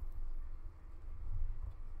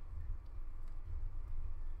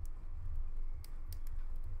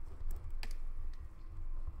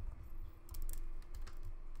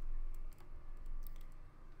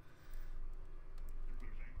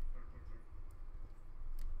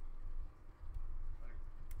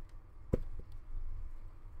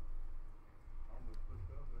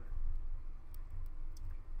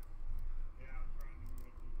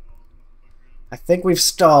 I think we've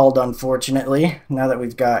stalled, unfortunately, now that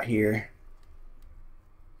we've got here.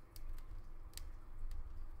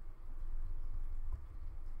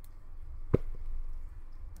 Not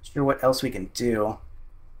sure what else we can do.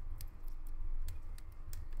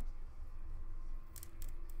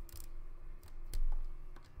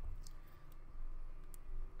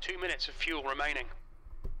 Minutes of fuel remaining.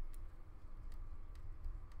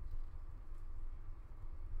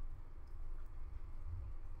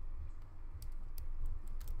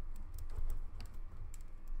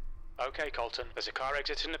 Okay, Colton, there's a car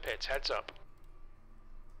exiting the pits, heads up.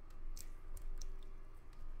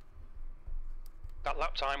 That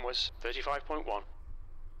lap time was 35.1.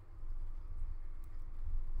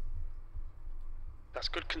 That's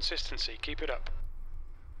good consistency, keep it up.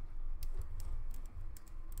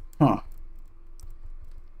 Huh.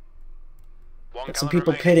 Got some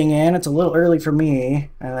people pitting in. It's a little early for me,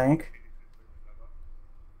 I think.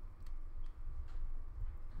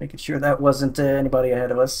 Making sure that wasn't anybody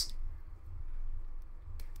ahead of us.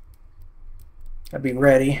 Gotta be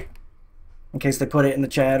ready in case they put it in the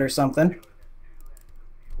chat or something.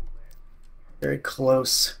 Very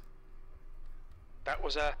close. That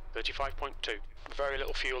was a 35.2. Very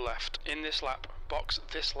little fuel left. In this lap, box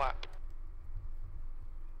this lap.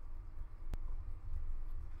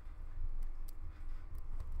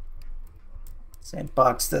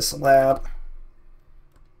 Sandbox this lap.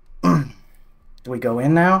 Do we go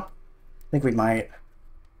in now? I think we might.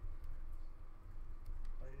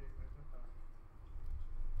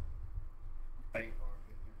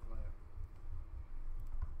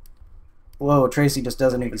 Whoa, Tracy just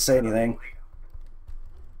doesn't even say anything.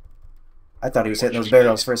 I thought he was hitting those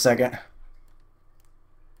barrels for a second.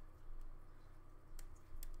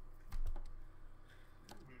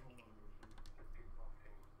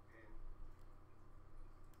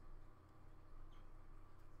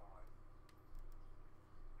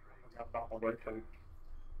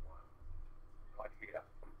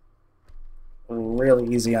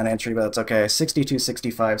 Really easy on entry, but that's okay.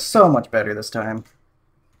 62-65, so much better this time.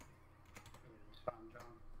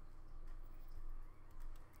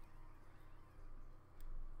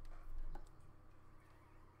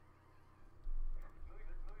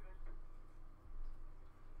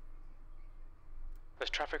 There's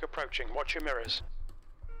traffic approaching, watch your mirrors.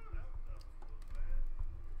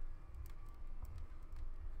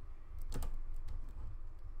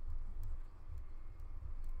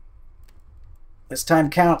 This time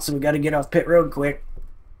counts, so we got to get off pit road quick.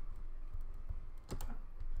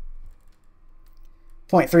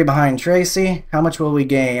 0.3 behind Tracy. How much will we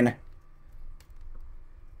gain?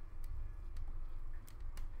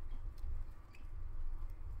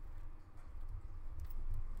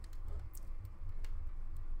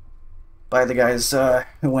 By the guys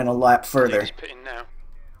who went a lap further. Pitting now.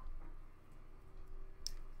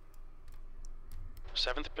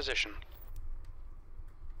 7th position.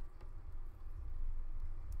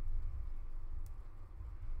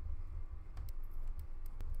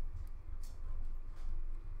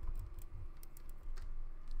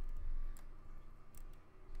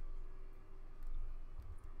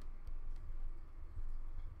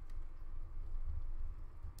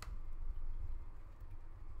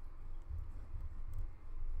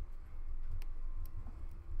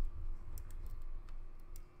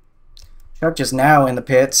 Chuck just now in the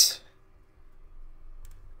pits.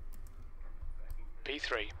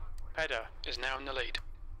 P3. Pedder is now in the lead.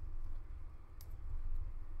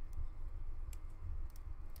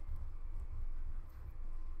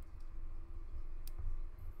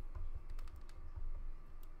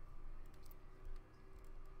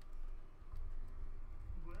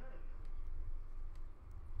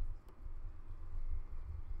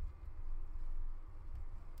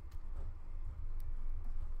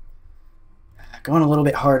 Going a little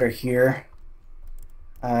bit harder here.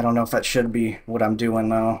 I don't know if that should be what I'm doing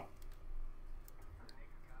though.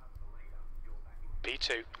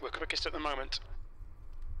 P2. We're quickest at the moment.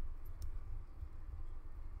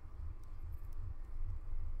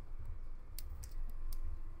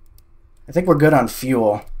 I think we're good on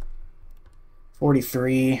fuel.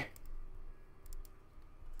 43.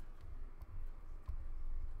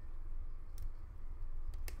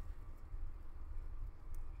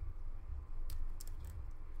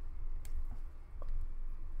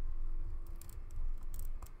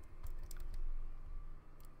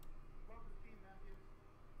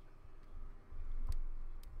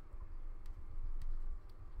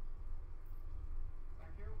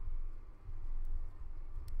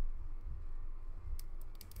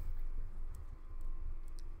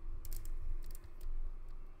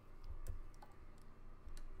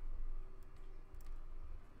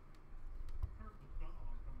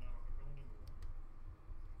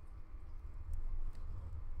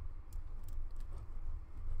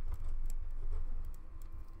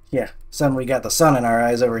 Yeah, suddenly we got the sun in our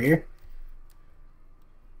eyes over here.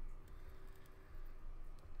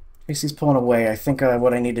 Tracy's pulling away. I think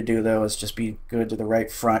what I need to do, though, is just be good to the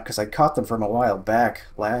right front, because I caught them from a while back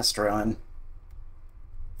last run.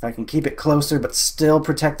 If I can keep it closer but still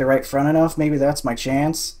protect the right front enough, maybe that's my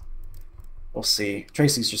chance. We'll see.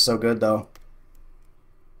 Tracy's just so good, though.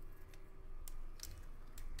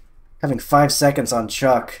 Having 5 seconds on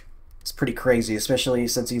Chuck is pretty crazy, especially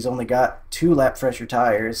since he's only got 2 lap fresher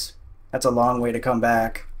tires. That's a long way to come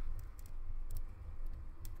back.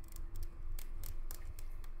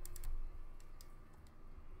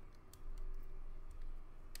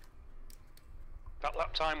 That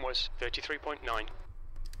lap time was 33.9.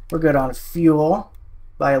 We're good on fuel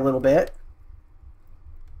by a little bit.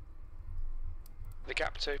 The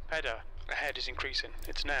gap to Pedder ahead is increasing.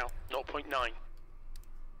 It's now 0.9.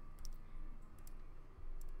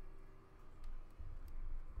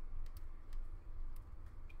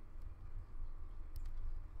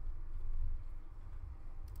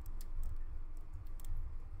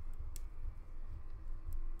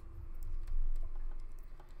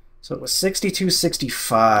 So it was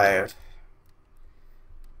 62.65.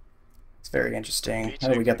 It's very interesting.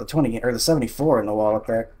 Oh, we got the 20 or the 74 in the wall up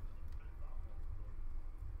there.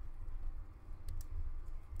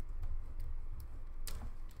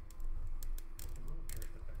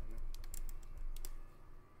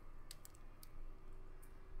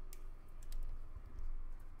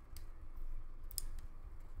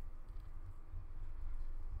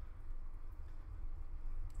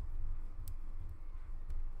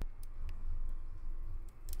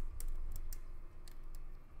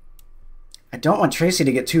 I don't want Tracy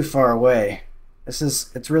to get too far away.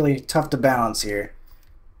 It's really tough to balance here.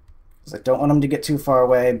 Because I don't want him to get too far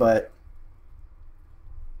away, but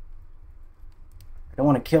I don't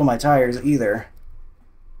want to kill my tires either.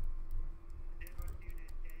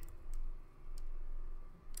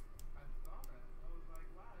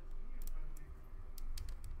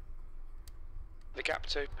 The gap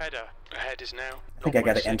to Pedder ahead is now I think I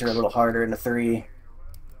got to enter a little harder into 3.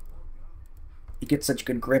 You get such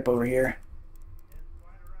good grip over here.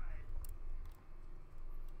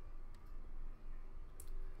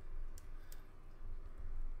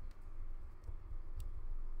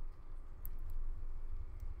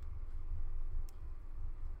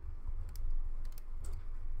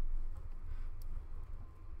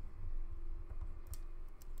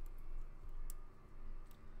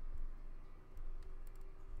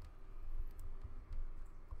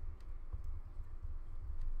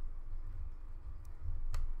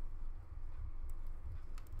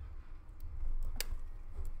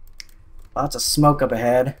 Lots of smoke up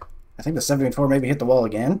ahead. I think the 74 maybe hit the wall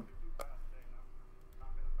again.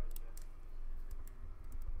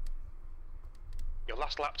 Your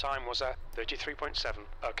last lap time was 33.7.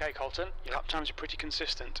 Okay, Colton, your lap times are pretty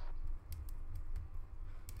consistent.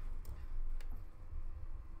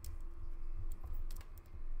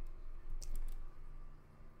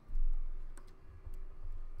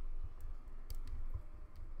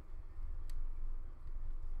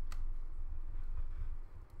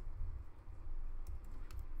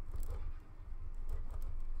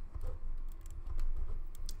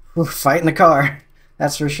 Ooh, fighting the car.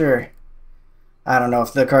 That's for sure. I don't know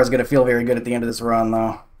if the car's going to feel very good at the end of this run,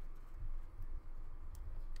 though.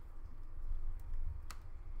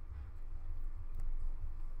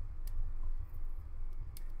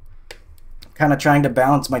 Kind of trying to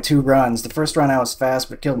balance my two runs. The first run I was fast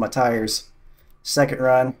but killed my tires. Second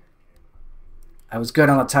run, I was good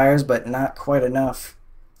on the tires but not quite enough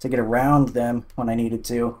to get around them when I needed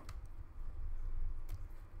to.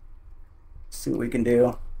 See what we can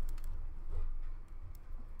do.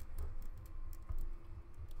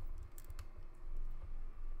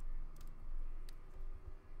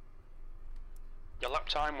 Your lap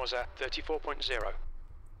time was a 34.0.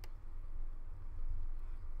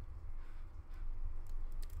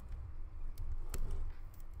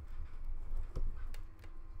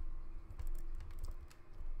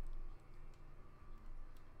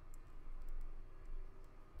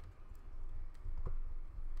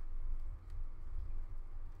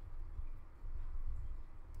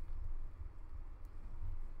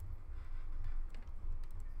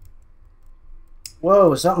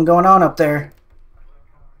 Whoa, something going on up there.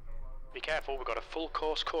 Be careful, we've got a full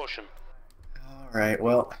course caution. Alright,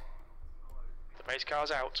 well, The pace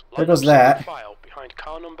car's out. there Line goes up single that. file behind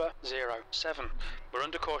car number 07. We're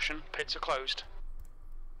under caution, pits are closed.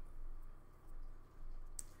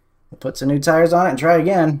 We'll put some new tires on it and try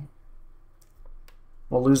again.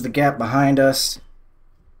 We'll lose the gap behind us.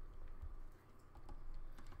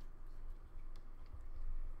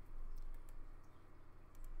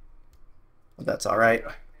 But that's alright.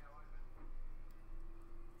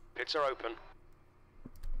 Pits are open.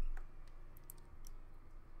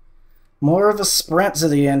 More of a sprint to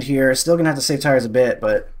the end here. Still gonna have to save tires a bit,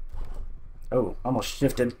 but... Oh, almost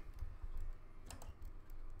shifted.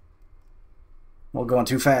 Well, going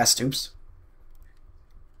too fast. Oops.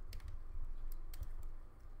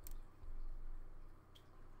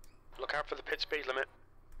 Look out for the pit speed limit.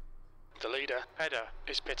 The leader, header,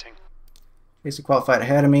 is pitting. Casey qualified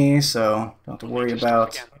ahead of me, so don't have to worry Leader stop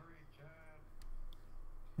about again.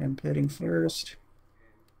 him pitting first.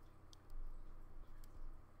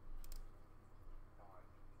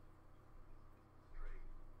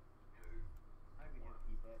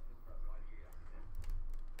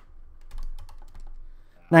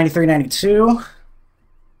 '93, '92.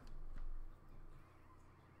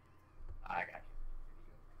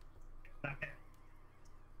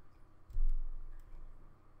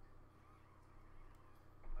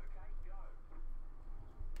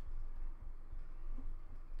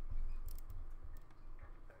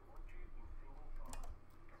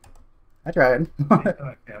 I tried.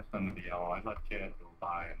 I passed under the yellow. I let Chad go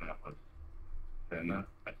by, and that was. Then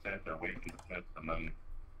I sat there waiting to pit, and then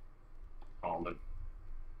called it.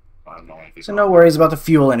 I don't know if he So no worries about the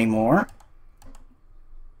fuel anymore.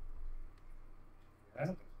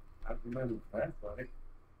 Yeah, I remember that, buddy.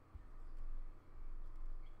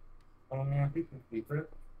 He can keep it.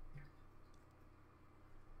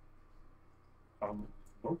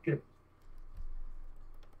 Okay.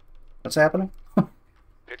 What's happening?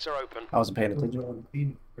 Pits are open. I wasn't paying attention.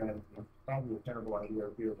 Probably a terrible idea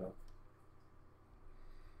here, though.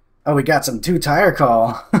 Oh, we got some two-tire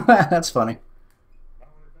call. That's funny.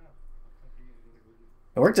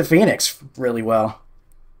 It worked at Phoenix really well.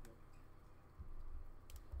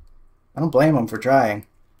 I don't blame him for trying.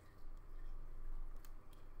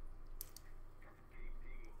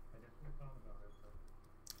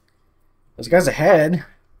 Those guys ahead,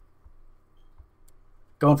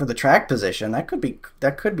 going for the track position. That could be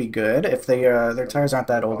good if they their tires aren't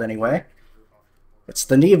that old anyway. It's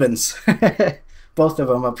the Nevens, both of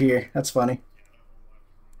them up here. That's funny.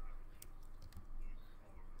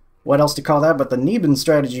 What else to call that but the Neben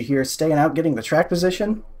strategy here, staying out, getting the track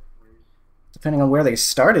position. Depending on where they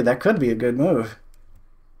started, that could be a good move.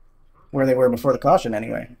 Where they were before the caution,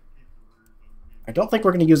 anyway. I don't think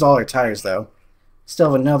we're going to use all our tires, though.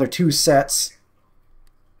 Still have another 2 sets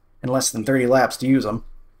in less than 30 laps to use them.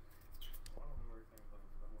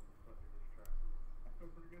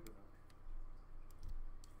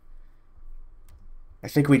 I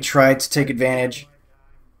think we tried to take advantage.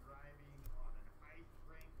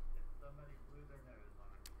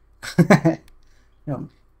 No,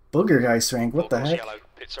 booger ice rink, what the Full course heck? yellow.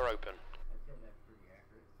 Pits are open.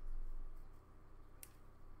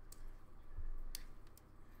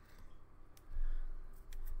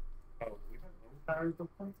 Oh, we have no tires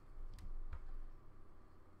before?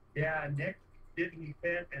 Yeah, Nick didn't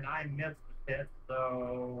fit, and I missed the pit,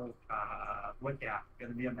 so, look out, it's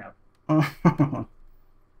gonna be a mess.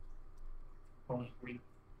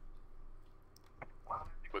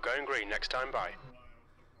 We're going green next time by.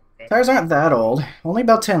 Tires aren't that old, only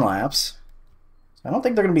about 10 laps. I don't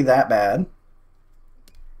think they're going to be that bad.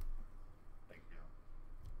 Thank you.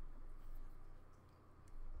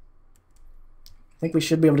 I think we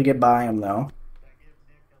should be able to get by them, though. That gives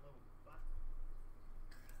Nick a little butt.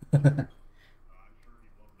 I'm sure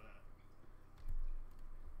he will that.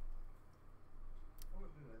 I'm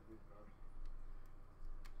gonna do that, dude, bro.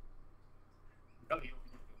 No, you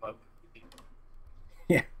don't give him up.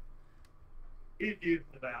 Yeah. He's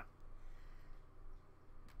used to that.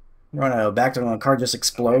 Run a back to when the car just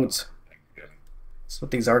explodes. Thanksgiving. That's what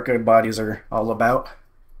these arcade bodies are all about.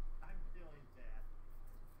 I'm still his dad.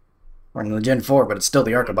 We're in the Gen 4, but it's still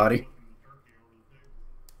the arcade body.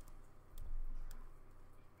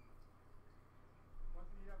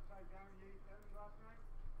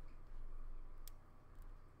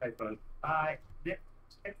 Hey, bud.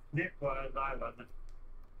 Nick was, I wasn't.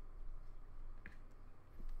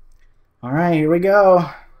 All right, here we go.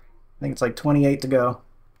 I think it's like 28 to go.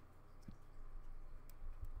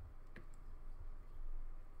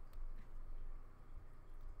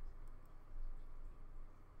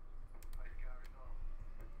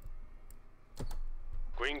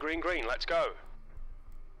 Green, green, green, let's go.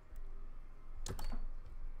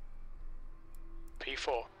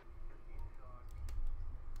 P4.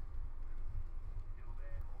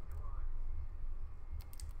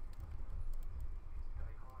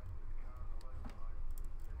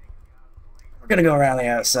 We're going to go around the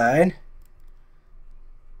outside.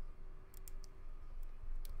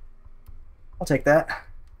 I'll take that.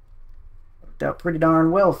 Worked out pretty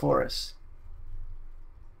darn well for us.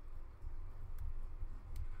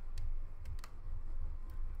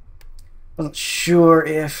 Wasn't sure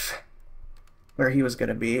if where he was going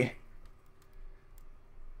to be.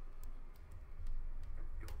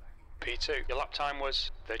 P2, your lap time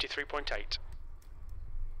was 33.8.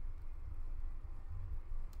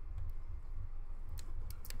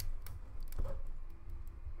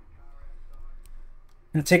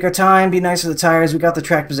 Gonna take our time, be nice with the tires. We got the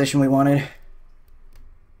track position we wanted.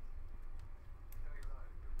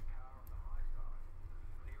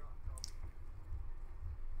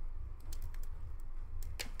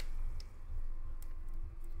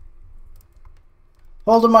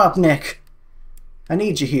 Hold him up, Nick. I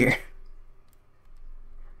need you here.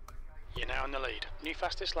 You're now in the lead. New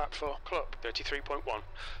fastest lap for Club, 33.1.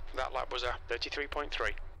 That lap was a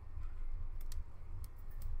 33.3.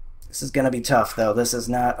 This is gonna be tough, though. This is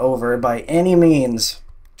not over by any means.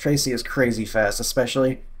 Tracy is crazy fast,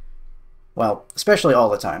 especially... Well, especially all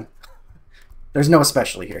the time. There's no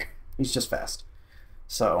especially here. He's just fast.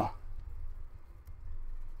 So...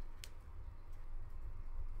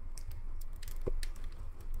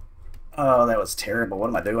 Oh, that was terrible. What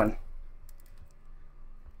am I doing?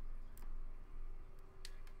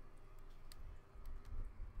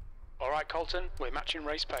 Alright, Colton, we're matching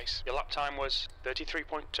race pace. Your lap time was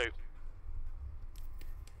 33.2.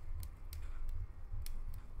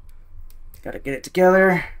 Gotta get it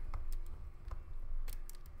together.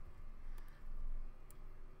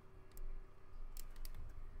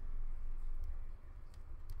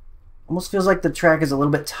 Almost feels like the track is a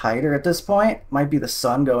little bit tighter at this point. Might be the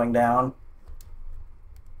sun going down.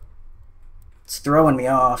 It's throwing me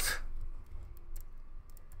off.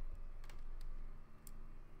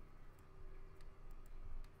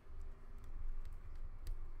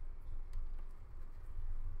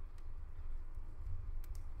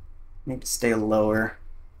 Need to stay lower.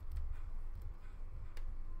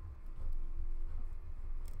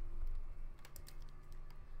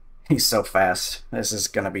 He's so fast. This is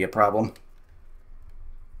gonna be a problem.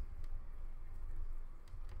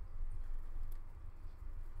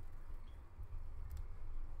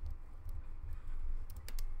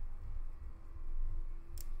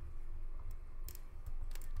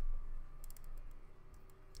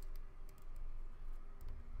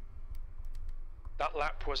 That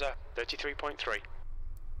lap was a 33.3.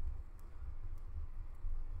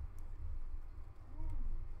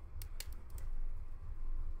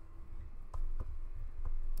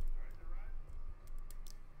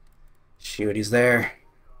 Shoot, he's there.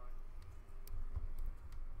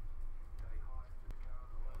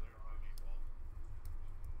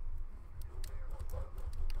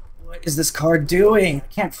 What is this car doing? I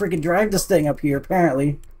can't freaking drive this thing up here,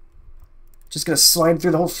 apparently. Just gonna slide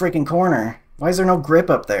through the whole freaking corner. Why is there no grip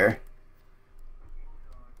up there?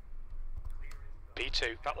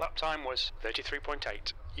 P2, that lap time was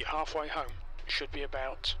 33.8. You're halfway home. Should be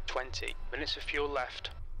about 20 minutes of fuel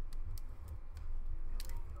left.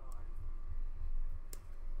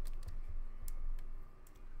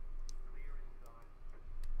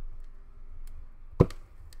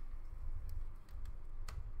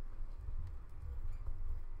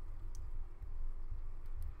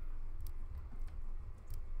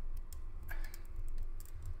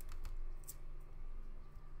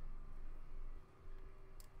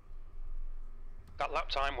 That lap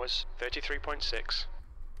time was 33.6.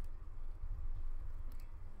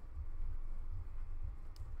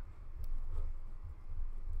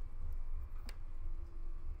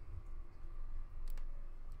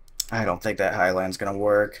 I don't think that Highland's gonna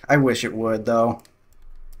work. I wish it would, though.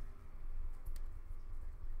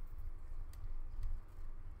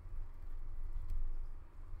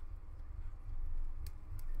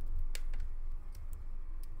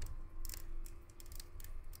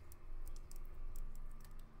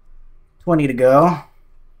 $20 to go.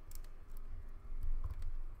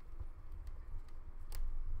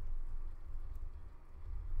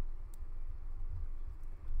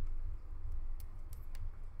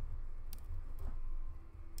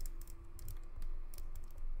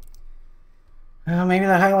 Maybe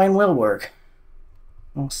the Highline will work.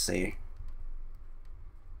 We'll see.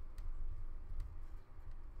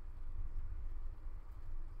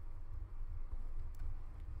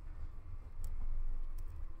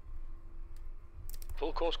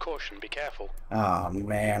 Full course caution, be careful. Oh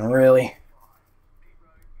man, really?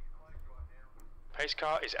 Pace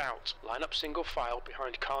car is out. Line up single file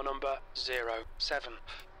behind car number 07.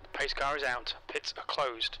 The pace car is out. Pits are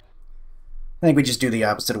closed. I think we just do the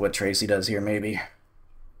opposite of what Tracy does here, maybe.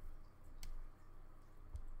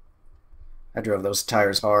 I drove those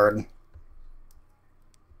tires hard.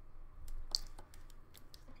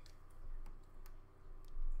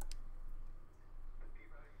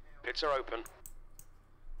 Pits are open.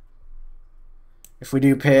 If we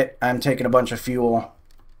do pit, I'm taking a bunch of fuel.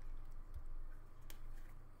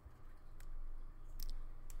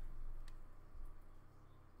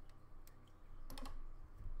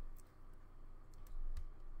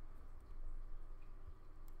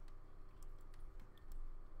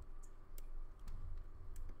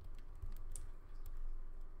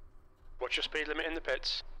 What's your speed limit in the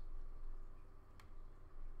pits?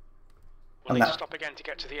 I'm We'll need not- to stop again to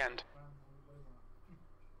get to the end.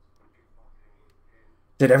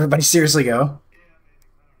 Did everybody seriously go?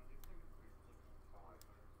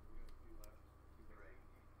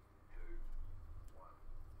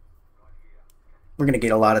 We're gonna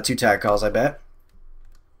get a lot of two-tire calls, I bet.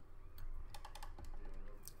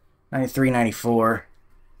 93, 94.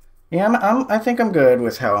 Yeah, I think I'm good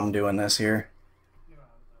with how I'm doing this here.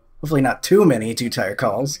 Hopefully not too many two-tire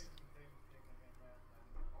calls.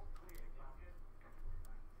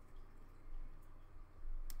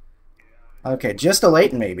 Okay, just a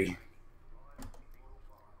Leighton maybe.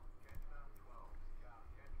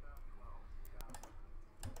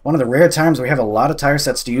 One of the rare times we have a lot of tire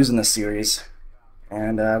sets to use in this series,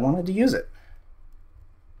 and I wanted to use it.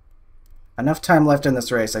 Enough time left in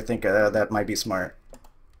this race, I think that might be smart.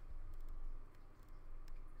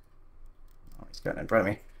 Oh, he's gotten in front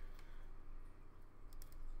of me.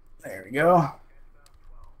 There we go.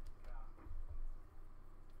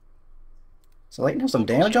 So Leighton have some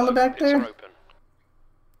damage on the back Pits are there? open.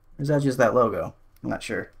 Or is that just that logo? I'm not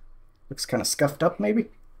sure. Looks kind of scuffed up, maybe?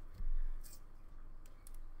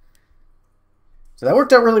 So that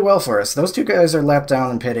worked out really well for us. Those two guys are lapped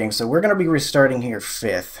down and pitting, so we're going to be restarting here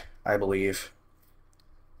 5th, I believe.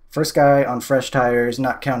 First guy on fresh tires,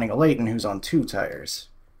 not counting a Leighton who's on 2 tires.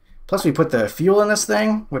 Plus we put the fuel in this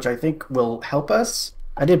thing, which I think will help us.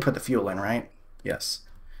 I did put the fuel in, right? Yes.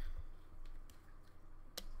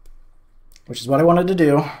 Which is what I wanted to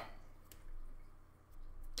do.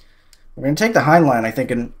 We're going to take the Heinlein, I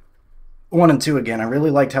think, in 1 and 2 again. I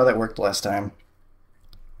really liked how that worked last time.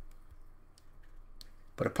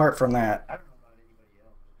 But apart from that... I don't know about anybody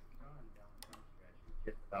else, but running down the front stretch is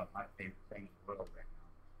just about my favorite thing in the world right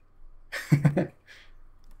now.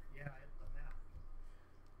 Yeah, it's a map.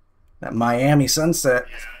 that Miami sunset.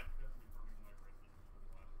 Yeah, it's definitely probably my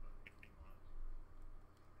record for the last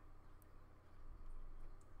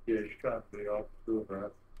 15 months. Yeah, you got to be off through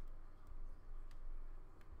that.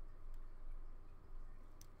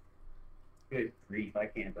 Good grief, I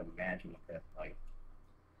can't even imagine what that's like.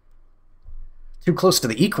 Too close to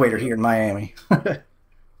the equator here in Miami. Yeah, I've been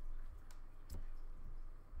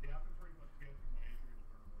pretty much getting my Adrian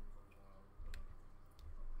tournament for a while,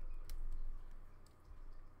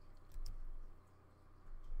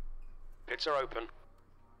 so. Pits are open.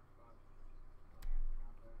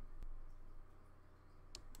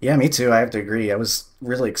 Yeah, me too. I have to agree. I was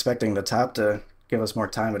really expecting the top to give us more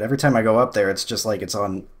time, but every time I go up there, it's just like it's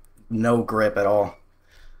on no grip at all.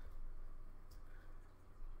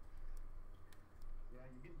 Yeah,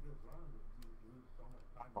 you get good runs, but you lose so much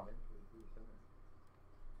time on entry through the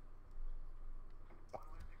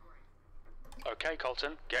center. Okay,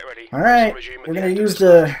 Colton, get ready. All right, Resume at we're the gonna end of use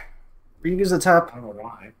this the top I don't know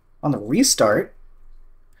why. on the restart.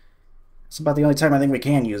 It's about the only time I think we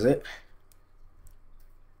can use it.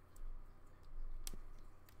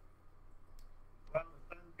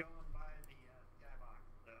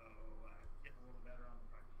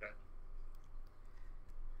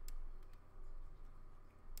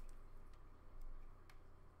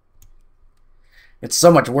 It's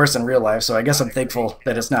so much worse in real life, so I guess I'm thankful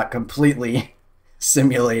that it's not completely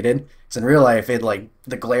simulated. Because in real life, it like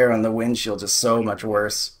the glare on the windshield is so much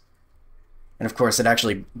worse. And of course, it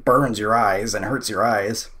actually burns your eyes and hurts your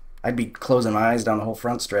eyes. I'd be closing my eyes down the whole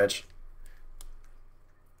front stretch.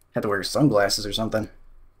 Had to wear sunglasses or something.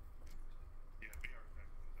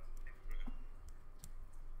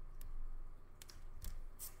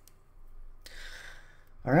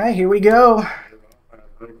 All right, here we go.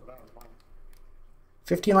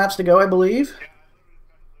 15 laps to go, I believe.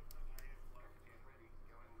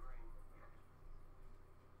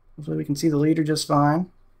 Hopefully we can see the leader just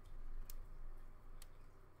fine.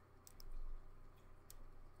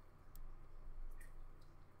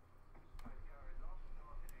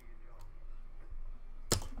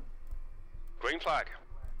 Green flag.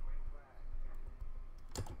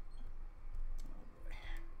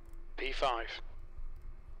 P5.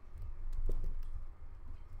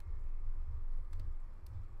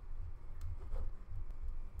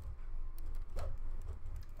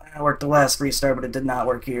 I worked the last restart, but it did not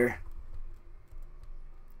work here.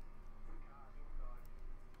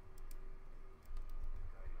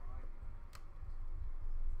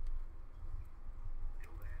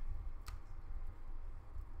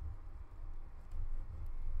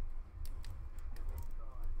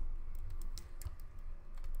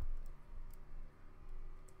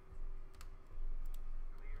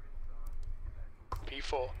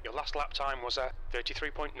 P4. Your last lap time was a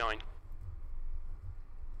 33.9.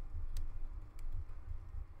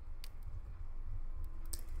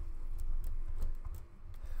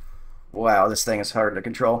 Wow, this thing is hard to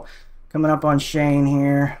control. Coming up on Shane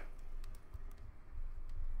here.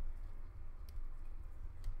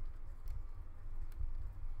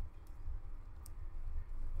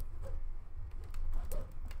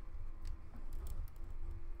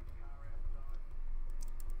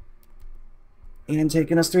 Ian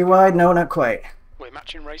taking us 3 wide. No, not quite. We're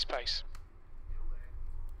matching race pace.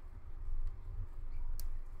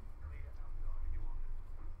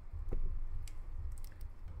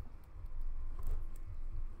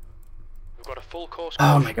 We've got a full course.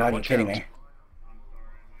 Oh my god, you're kidding me.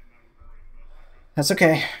 That's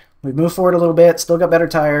okay. We've moved forward a little bit. Still got better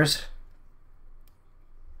tires.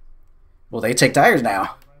 Well, they take tires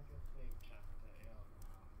now.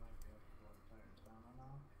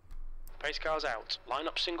 Pace car's out. Line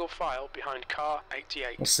up single file behind car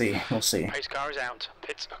 88. We'll see. We'll see. Pace car is out.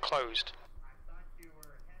 Pits are closed.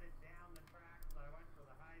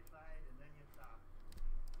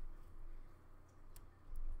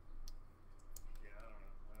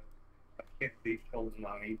 Can't see holding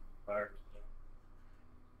on each fire.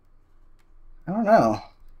 I don't know.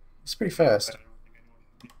 It's pretty fast.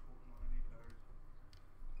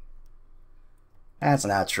 That's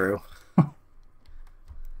not true.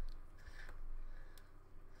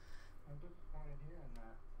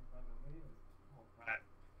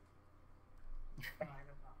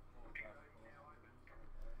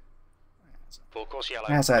 Full course yellow.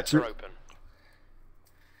 That's not Pits are true. open.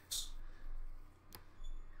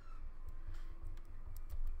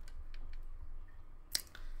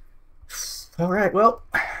 All right, well.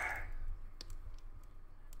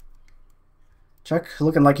 Chuck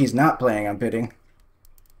looking like he's not planning on pitting.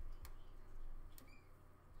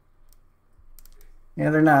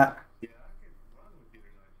 Yeah, they're not.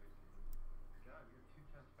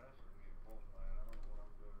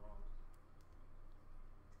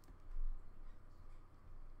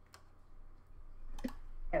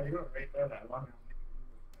 Yeah, you were right there that long.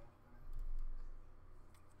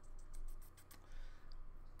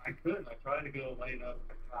 I could. I tried to go late up.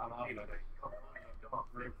 You know,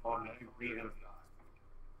 very far. I agree. It's really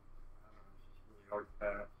hard to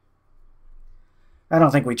pass. I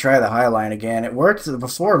don't think we try the high line again. It worked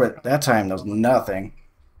before, but that time there was nothing.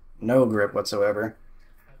 No grip whatsoever.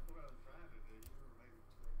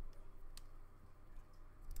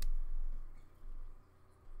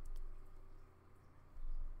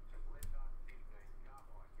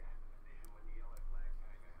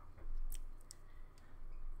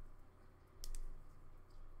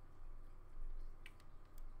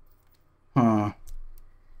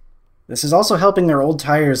 This is also helping their old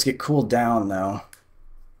tires get cooled down, though.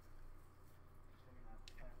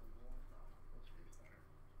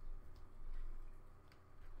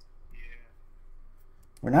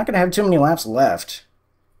 We're not going to have too many laps left.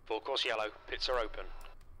 Full course yellow. Pits are open.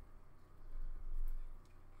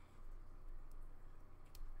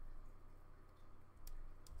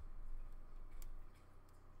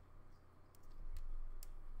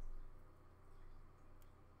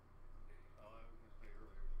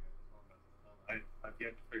 I've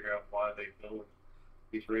yet to figure out why they build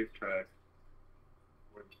these racetracks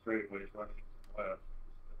Where the straightaway's running left.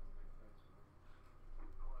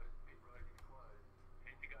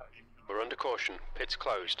 We're under caution. Pit's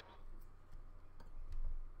closed.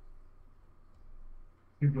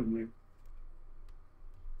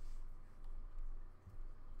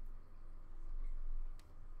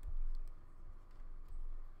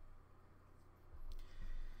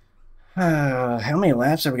 How many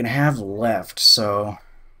laps are we going to have left? So,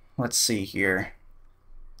 let's see here.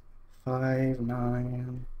 5,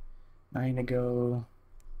 9, 9 to go.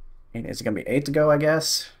 Is it going to be 8 to go, I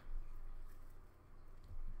guess?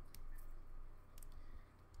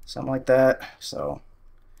 Something like that. So,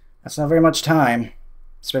 that's not very much time.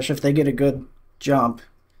 Especially if they get a good jump.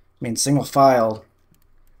 I mean, single file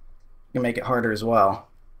can make it harder as well.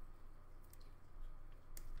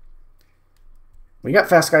 We got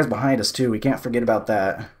fast guys behind us, too. We can't forget about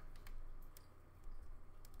that.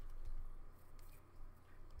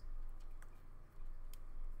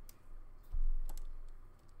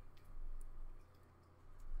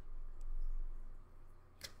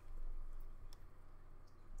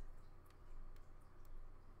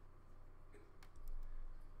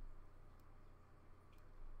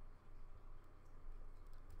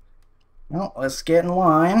 Well, let's get in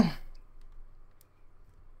line.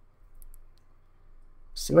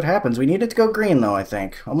 See what happens. We need it to go green, though, I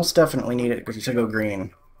think. Almost definitely need it to go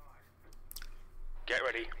green. Get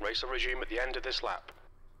ready. Race will resume at the end of this lap.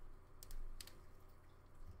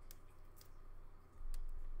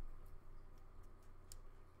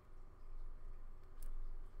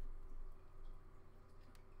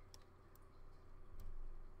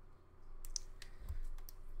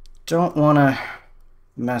 Don't want to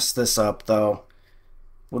mess this up, though.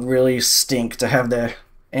 Would really stink to have the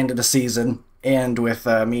end of the season end with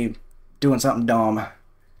me doing something dumb.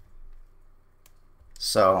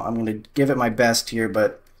 So I'm going to give it my best here,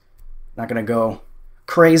 but not going to go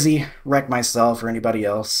crazy, wreck myself or anybody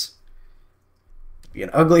else. Be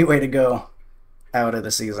an ugly way to go out of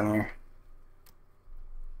the season here.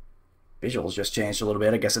 Visuals just changed a little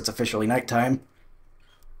bit. I guess it's officially nighttime.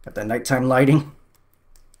 Got that nighttime lighting.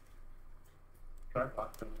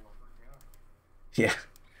 Yeah.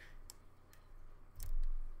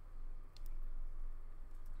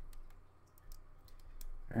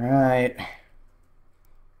 Alright.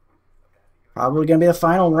 Probably gonna be the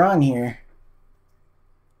final run here.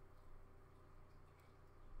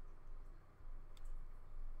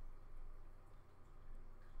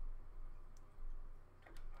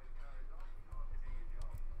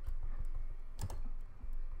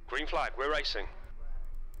 Green flag, we're racing.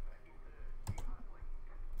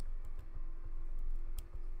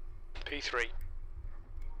 P3.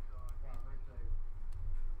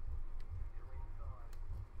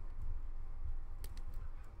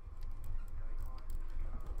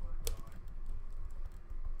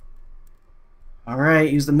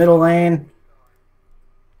 Alright, use the middle lane.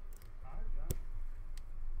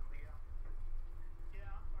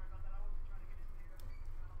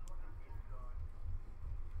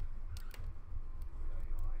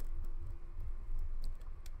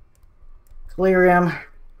 Clear him.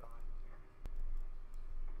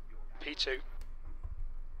 P2.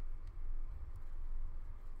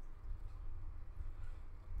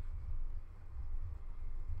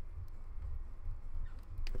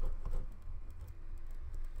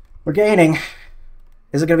 We're gaining.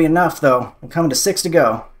 Is it going to be enough, though? I'm coming to 6 to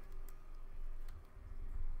go.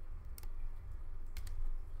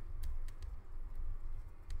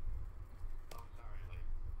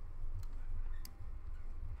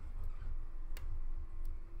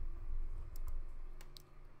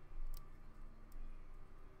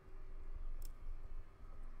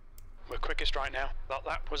 We're quickest right now. That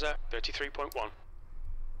lap was a 33.1.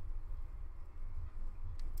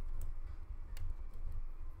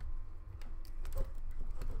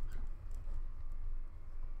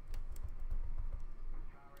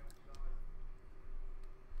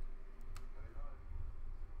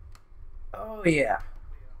 Oh, yeah.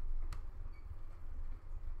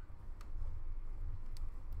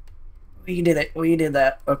 We did it. We did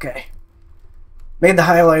that. Okay. Made the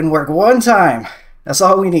high line work one time. That's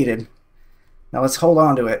all we needed. Now let's hold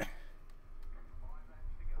on to it.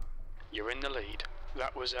 You're in the lead.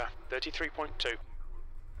 That was a 33.2.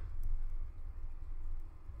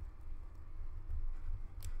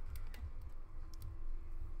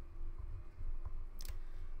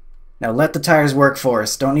 Now let the tires work for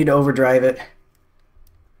us. Don't need to overdrive it.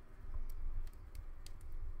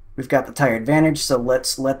 We've got the tire advantage, so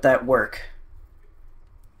let's let that work.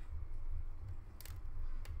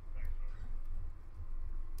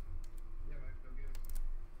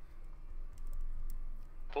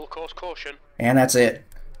 Full Full course caution. And that's it.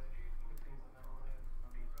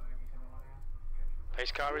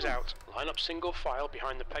 Pace car is out. Line up single file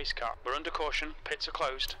behind the pace car. We're under caution. Pits are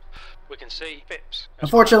closed. We can see Phipps.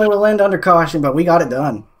 Unfortunately, we'll end under caution, but we got it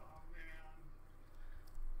done.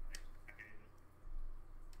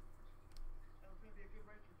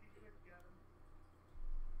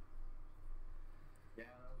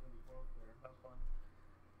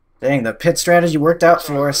 Dang, the pit strategy worked out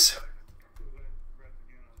for us.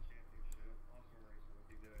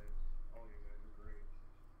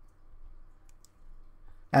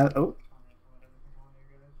 Oh.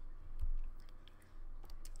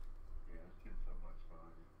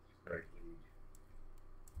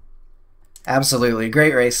 Absolutely.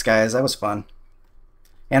 Great race, guys. That was fun.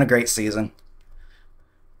 And a great season.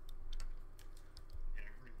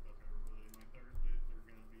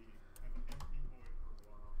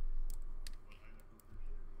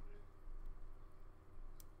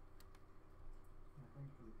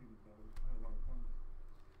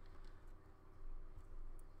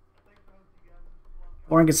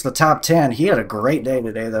 Warren gets the top 10. He had a great day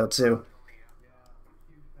today, though, too.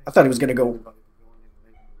 I thought he was going to go...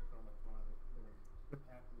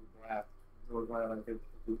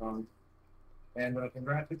 And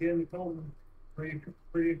congrats again to Coleman. Pretty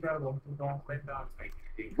incredible.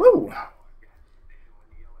 Woo!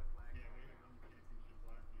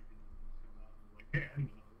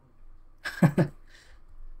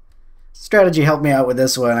 Strategy helped me out with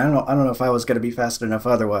this one. I don't know if I was going to be fast enough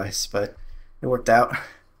otherwise, but it worked out.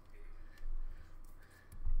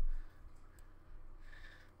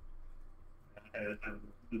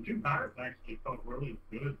 The two tires actually felt really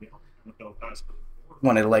good.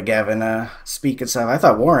 Wanted to let Gavin speak and stuff. I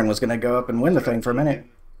thought Warren was going to go up and win the thing for a minute.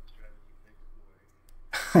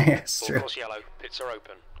 Yeah, it's true. Full course yellow. Pits are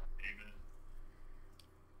open.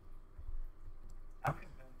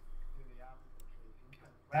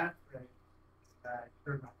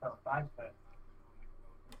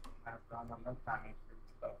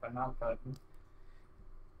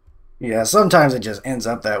 Yeah, sometimes it just ends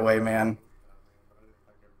up that way, man.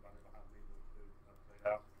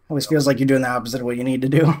 Always feels like you're doing the opposite of what you need to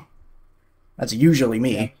do. That's usually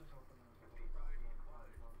me.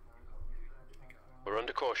 We're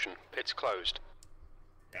under caution. Pits closed.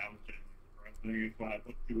 Yeah, I was saying, I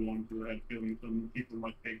put too long to had feeling some people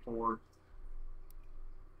might take forward.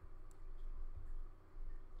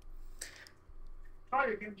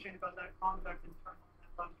 Sorry again, Shane, about that contact in front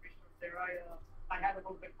of that restart there. I had a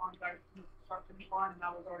little bit of contact from the start finish line, and I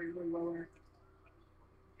was already really low there.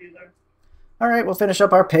 There. All right, we'll finish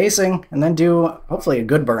up our pacing and then do hopefully a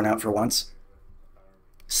good burnout for once.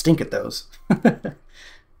 Stink at those.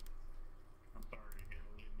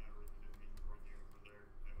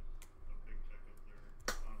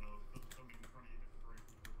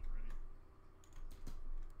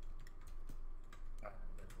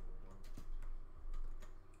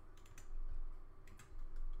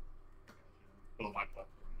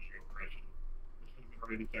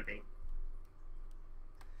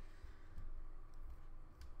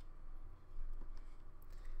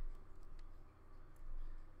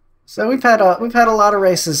 So we've had a lot of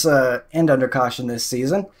races end under caution this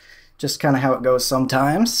season. Just kind of how it goes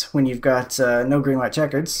sometimes when you've got no green white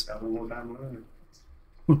checkers.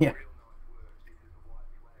 Yeah.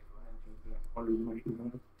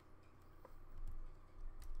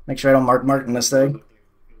 Make sure I don't mark Martin this thing.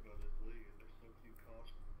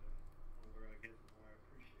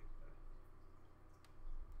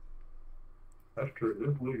 That's true.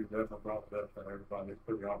 This league definitely brought that to everybody. It's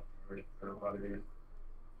pretty awesome for everybody.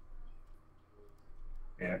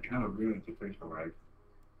 Yeah, it kind of ruins the official race.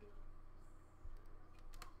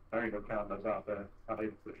 There ain't no counting us out there. I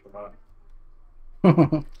hate official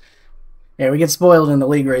body. Yeah, we get spoiled in the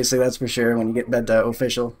league racing, that's for sure, when you get bet to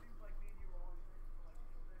official.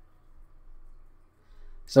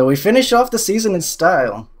 So we finish off the season in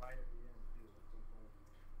style.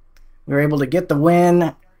 We were able to get the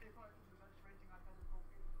win.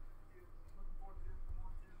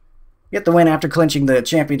 Get the win after clinching the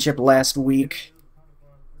championship last week.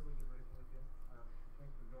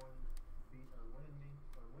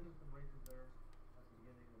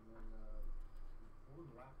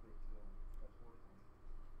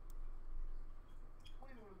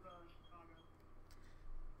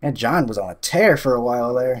 And John was on a tear for a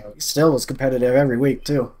while there. He still was competitive every week,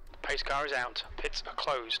 too. Pace car is out. Pits are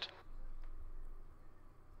closed.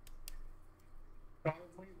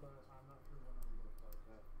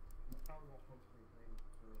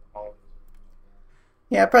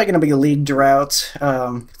 Yeah, probably going to be a league drought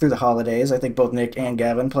through the holidays. I think both Nick and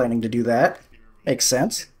Gavin planning to do that. Makes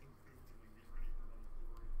sense.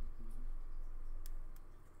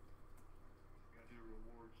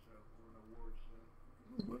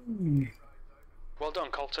 Well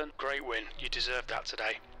done, Colton. Great win. You deserved that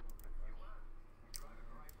today.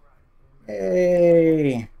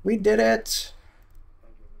 Hey, we did it.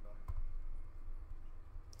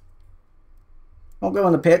 Won't go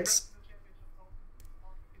in the pits.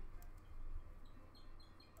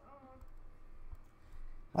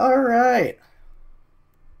 All right.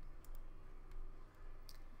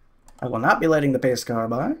 I will not be letting the pace car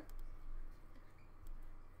by.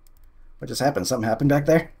 What just happened? Something happened back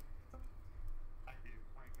there?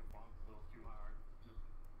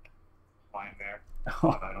 Fine there. Oh.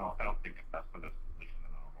 But I don't think that's for this position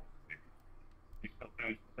at all. You still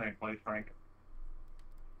finish the same place, Frank?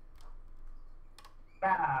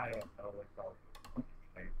 Ah, yeah,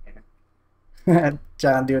 totally.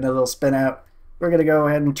 John doing a little spin out. We're going to go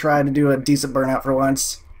ahead and try to do a decent burnout for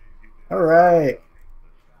once. All right.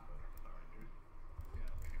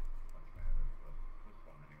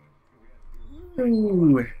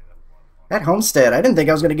 Ooh. At Homestead, I didn't think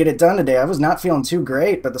I was going to get it done today. I was not feeling too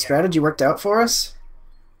great, but the strategy worked out for us.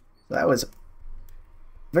 That was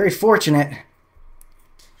very fortunate.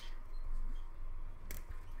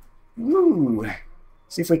 Woo.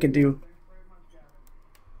 See if we could do...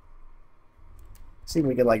 See if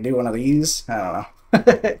we could, like, do one of these. I don't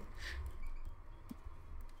know.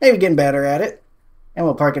 Maybe getting better at it. And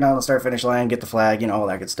we'll park it on the start-finish line, get the flag, you know, all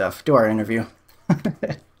that good stuff. Do our interview.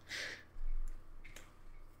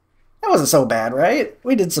 That wasn't so bad, right?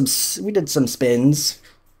 We did some spins.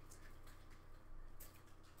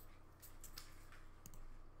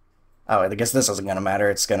 Oh, I guess this isn't gonna matter.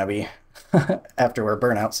 It's gonna be after we're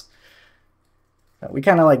burnouts. We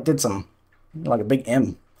kind of like did some like a big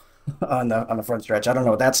M on the front stretch. I don't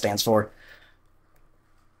know what that stands for.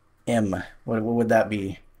 M. What would that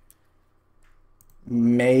be?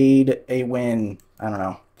 Made a win. I don't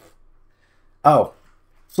know. Oh.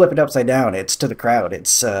 Flip it upside down. It's to the crowd.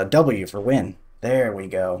 It's W for win. There we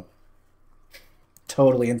go.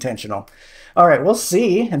 Totally intentional. All right, we'll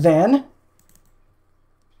see then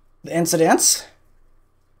the incidents.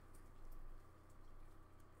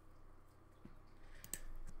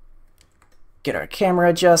 Get our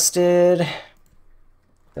camera adjusted.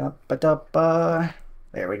 There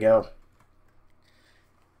we go.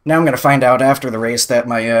 Now I'm going to find out after the race that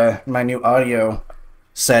my my new audio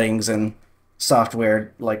settings and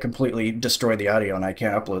software like completely destroyed the audio and I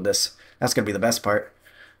can't upload this. That's gonna be the best part.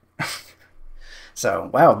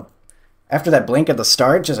 So wow, after that blink at the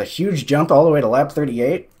start, just a huge jump all the way to lap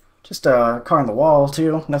 38. Just a car on the wall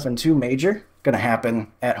too, nothing too major. Gonna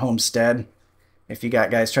happen at Homestead if you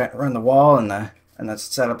got guys trying to run the wall and the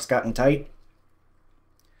setup's gotten tight.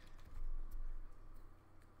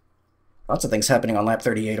 Lots of things happening on lap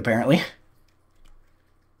 38 apparently.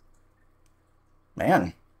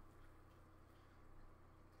 Man.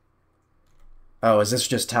 Oh, is this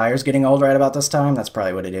just tires getting old right about this time? That's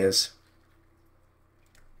probably what it is.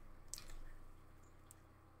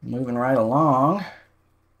 Moving right along.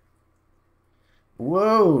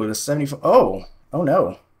 Whoa, the 74. Oh, oh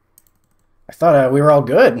no. I thought we were all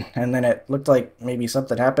good, and then it looked like maybe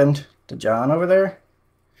something happened to John over there.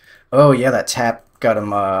 Oh yeah, that tap got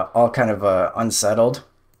him all kind of unsettled.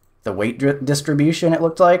 The weight distribution, it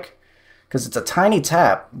looked like. Because it's a tiny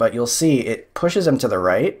tap, but you'll see it pushes him to the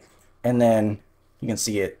right, and then you can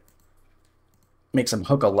see it makes him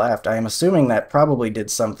hook a left. I am assuming that probably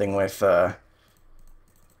did something with like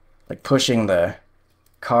pushing the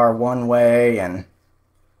car one way and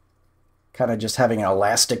kind of just having an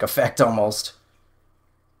elastic effect almost.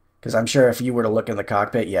 Because I'm sure if you were to look in the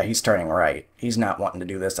cockpit, yeah, he's turning right. He's not wanting to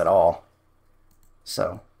do this at all.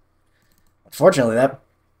 So, unfortunately, that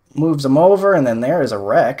moves him over, and then there is a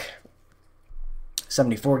wreck.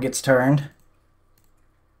 74 gets turned.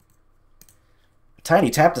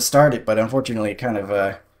 Tiny tap to start it, but unfortunately it kind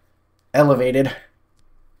of elevated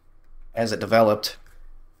as it developed.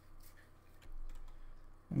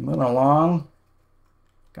 Moving along.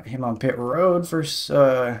 Got him on pit road for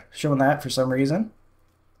showing that for some reason.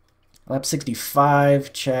 Lap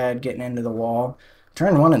 65, Chad getting into the wall.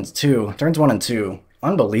 Turns 1 and 2.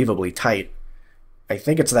 Unbelievably tight. I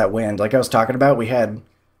think it's that wind. Like I was talking about, we had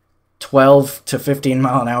 12 to 15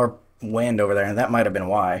 mile an hour wind over there, and that might have been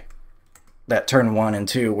why. That turn 1 and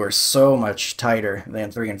 2 were so much tighter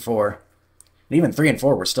than 3 and 4. And even 3 and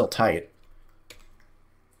 4 were still tight.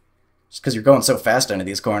 Just because you're going so fast into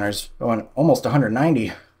these corners. Going almost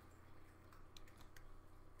 190.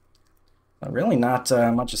 Really not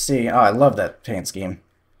much to see. Oh, I love that paint scheme.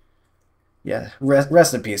 Yeah,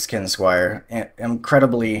 rest in peace, Ken Squire.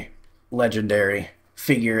 Incredibly legendary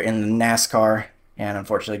figure in the NASCAR. And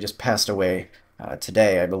unfortunately just passed away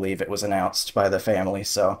today, I believe it was announced by the family.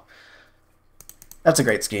 So That's a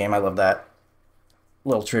great scheme. I love that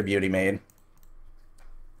little tribute he made.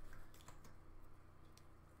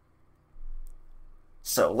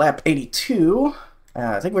 So lap 82.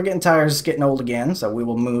 I think we're tires getting old again, so we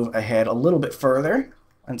will move ahead a little bit further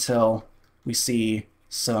until we see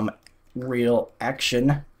some real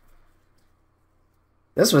action.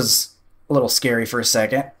 This was a little scary for a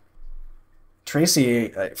second.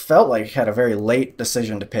 Tracy, I felt like, had a very late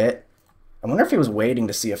decision to pit. I wonder if he was waiting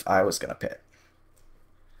to see if I was going to pit.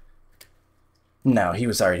 No, he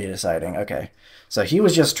was already deciding. Okay. So he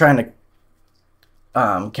was just trying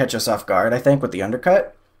to catch us off guard, I think, with the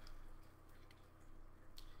undercut.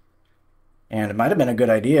 And it might have been a good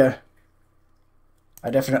idea. I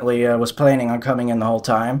definitely was planning on coming in the whole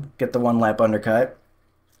time, get the one-lap undercut.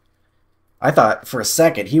 I thought for a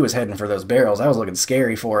second he was heading for those barrels. I was looking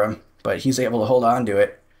scary for him, but he's able to hold on to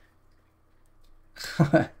it.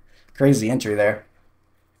 Crazy entry there.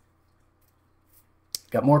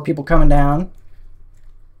 Got more people coming down.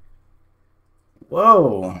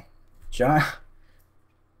 Whoa. John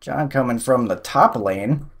coming from the top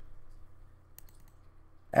lane.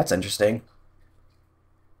 That's interesting.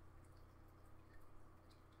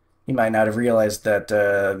 He might not have realized that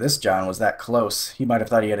this John was that close. He might have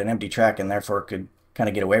thought he had an empty track and therefore could kind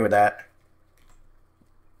of get away with that.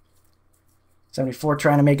 74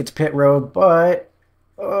 trying to make it to pit road, but...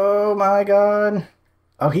 Oh my god.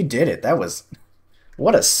 Oh, he did it. That was...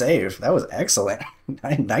 What a save. That was excellent.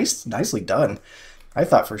 Nicely done. I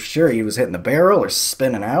thought for sure he was hitting the barrel or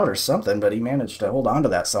spinning out or something, but he managed to hold on to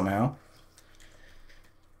that somehow.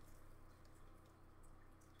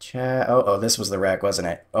 Chad, oh, this was the wreck, wasn't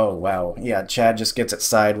it? Oh, wow. Yeah, Chad just gets it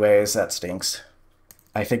sideways. That stinks.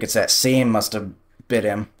 I think it's that seam must have bit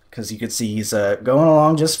him, because you could see he's going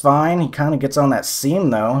along just fine. He kind of gets on that seam,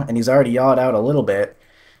 though, and he's already yawed out a little bit.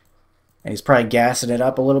 And he's probably gassing it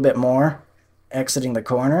up a little bit more, exiting the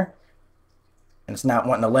corner. And it's not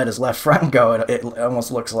wanting to let his left front go, it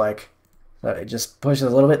almost looks like. So it just pushes a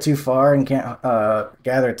little bit too far and can't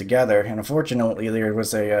gather it together. And unfortunately, there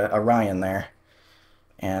was a Ryan there.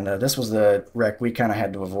 And this was the wreck we kind of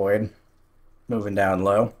had to avoid, moving down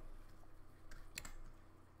low.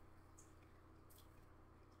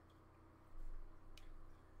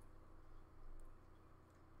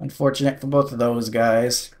 Unfortunate for both of those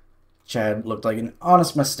guys. Chad looked like an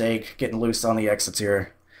honest mistake getting loose on the exits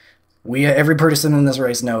here. Every person in this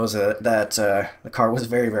race knows that the car was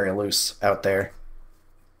very, very loose out there.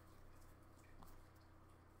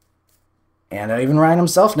 And even Ryan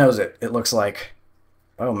himself knows it, it looks like.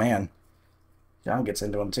 Oh, man. John gets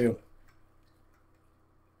into him, too.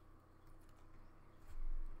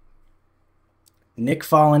 Nick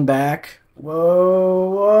falling back. Whoa,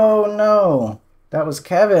 whoa, no. That was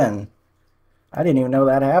Kevin. I didn't even know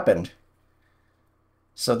that happened.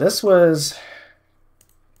 So this was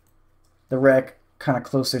the wreck kind of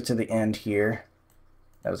closer to the end here.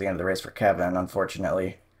 That was the end of the race for Kevin,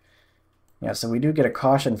 unfortunately. Yeah, so we do get a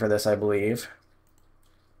caution for this, I believe.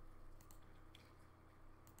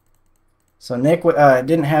 So Nick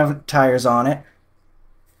didn't have tires on it.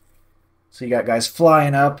 So you got guys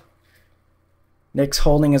flying up. Nick's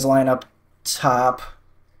holding his line up top.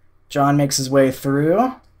 John makes his way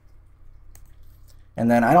through. And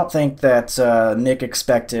then I don't think that Nick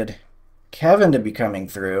expected Kevin to be coming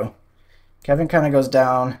through. Kevin kind of goes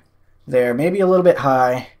down there, maybe a little bit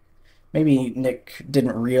high. Maybe Nick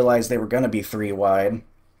didn't realize they were going to be 3 wide.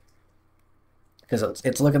 Because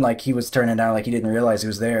it's looking like he was turning down like he didn't realize he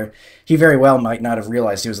was there. He very well might not have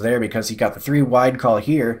realized he was there because he got the 3 wide call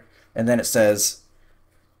here, and then it says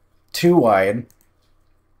 2 wide,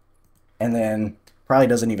 and then probably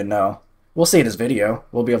doesn't even know. We'll see in his video.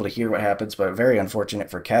 We'll be able to hear what happens, but very unfortunate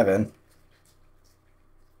for Kevin.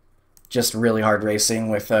 Just really hard racing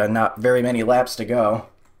with not very many laps to go.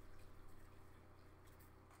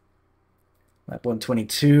 Lap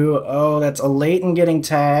 122. Oh, that's a Leighton getting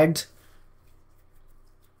tagged.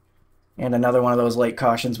 And another one of those late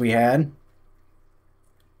cautions we had.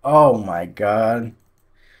 Oh my god.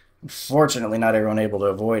 Unfortunately, not everyone able to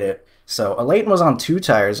avoid it. So, Leighton was on 2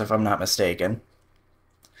 tires, if I'm not mistaken.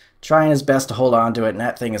 Trying his best to hold on to it, and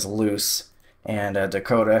that thing is loose. And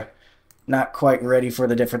Dakota not quite ready for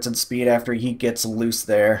the difference in speed after he gets loose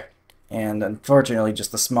there. And unfortunately,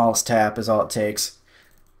 just the smallest tap is all it takes.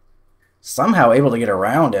 Somehow able to get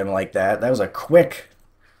around him like that. That was a quick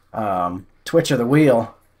twitch of the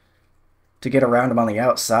wheel to get around him on the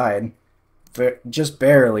outside. Just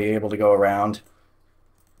barely able to go around.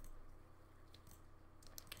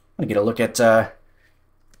 I'm going to get a look at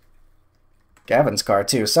Gavin's car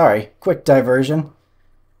too. Sorry, quick diversion.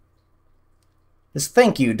 This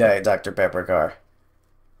thank you, Dr. Pepper car.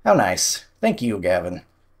 How nice. Thank you, Gavin.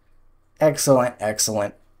 Excellent,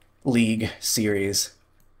 excellent league series.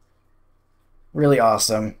 Really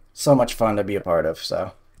awesome. So much fun to be a part of,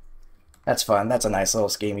 so that's fun. That's a nice little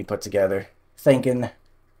scheme he put together. Thanking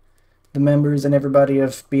the members and everybody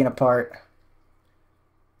of being a part.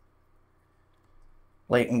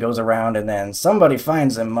 Leighton goes around, and then somebody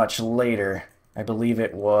finds him much later. I believe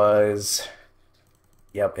it was...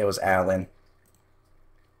 Yep, it was Alan.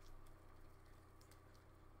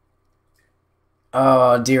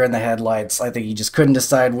 Oh, deer in the headlights. I think he just couldn't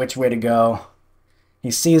decide which way to go.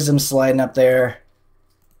 He sees him sliding up there.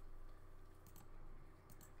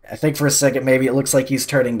 I think for a second maybe it looks like he's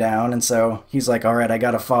turning down, and so he's like, alright, I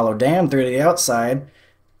gotta follow Dan through to the outside.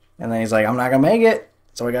 And then he's like, I'm not gonna make it,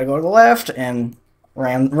 so we gotta go to the left, and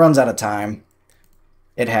runs out of time.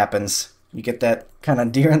 It happens. You get that kind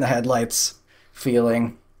of deer in the headlights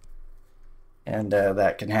feeling, and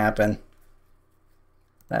that can happen.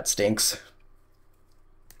 That stinks.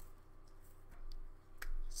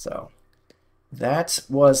 So that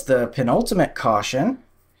was the penultimate caution.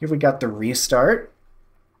 Here we got the restart.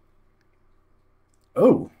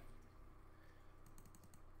 Oh,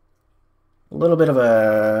 a little bit of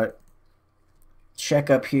a check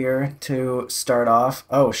up here to start off.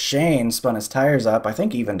 Oh, Shane spun his tires up. I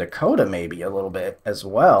think even Dakota maybe a little bit as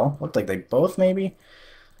well. Looked like they both maybe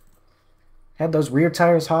had those rear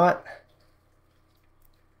tires hot.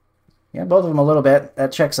 Yeah, both of them a little bit.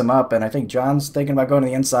 That checks them up, and I think John's thinking about going to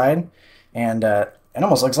the inside, and it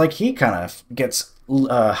almost looks like he kind of gets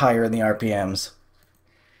higher in the RPMs.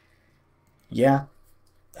 Yeah,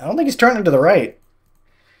 I don't think he's turning to the right.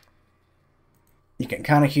 You can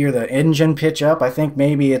kind of hear the engine pitch up. I think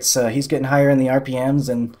maybe it's he's getting higher in the RPMs,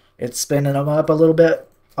 and it's spinning him up a little bit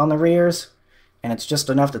on the rears, and it's just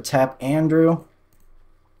enough to tap Andrew.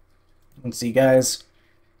 You can see guys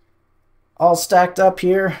all stacked up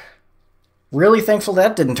here. Really thankful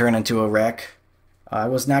that didn't turn into a wreck. I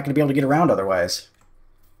was not going to be able to get around otherwise.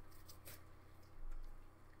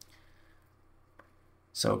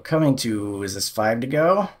 So coming to, is this 5 to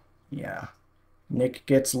go? Yeah. Nick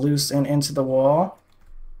gets loose and into the wall.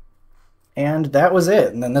 And that was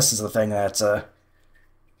it. And then this is the thing that's the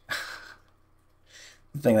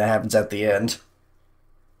thing that happens at the end.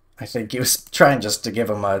 I think he was trying just to give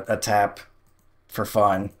him a tap for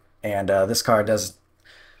fun. And this car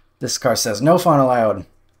says no fun allowed.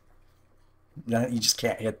 You just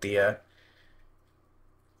can't hit the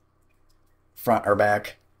front or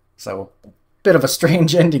back. So bit of a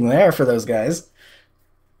strange ending there for those guys.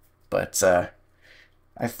 But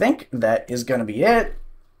I think that is going to be it.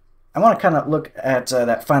 I want to kind of look at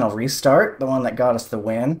that final restart, the one that got us the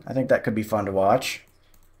win. I think that could be fun to watch.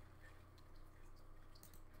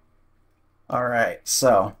 Alright,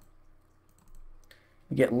 so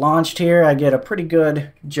we get launched here. I get a pretty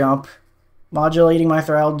good jump, modulating my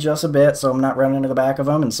throttle just a bit so I'm not running into the back of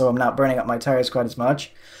them, and so I'm not burning up my tires quite as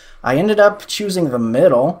much. I ended up choosing the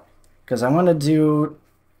middle because I wanted to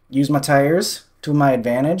use my tires to my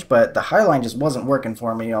advantage, but the highline just wasn't working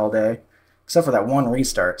for me all day, except for that one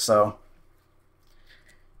restart. So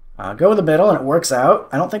go with the middle, and it works out.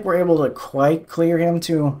 I don't think we're able to quite clear him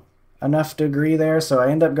to enough degree there, so I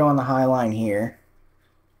end up going the highline here.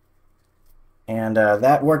 And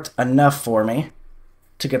that worked enough for me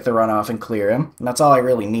to get the runoff and clear him, and that's all I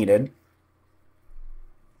really needed.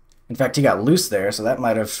 In fact, he got loose there, so that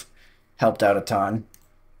might have helped out a ton.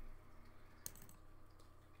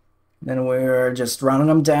 Then we're just running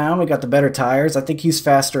him down. We got the better tires. I think he's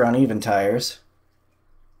faster on even tires.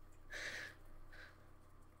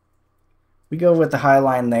 We go with the high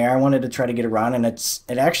line there. I wanted to try to get a run, and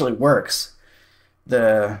it actually works.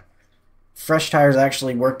 The fresh tires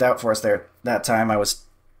actually worked out for us there that time. I was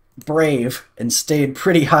brave and stayed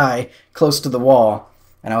pretty high, close to the wall.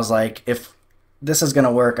 And I was like, if this is going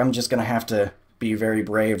to work, I'm just going to have to be very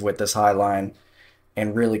brave with this high line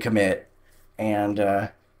and really commit.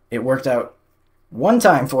 And it worked out one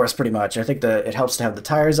time for us pretty much. I think it helps to have the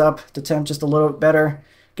tires up to temp just a little bit better.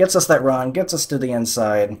 Gets us that run, gets us to the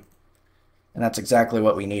inside. And that's exactly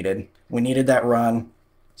what we needed. We needed that run.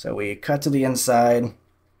 So we cut to the inside.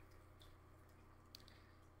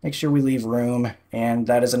 Make sure we leave room, and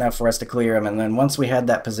that is enough for us to clear him. And then once we had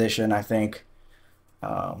that position, I think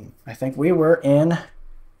we were in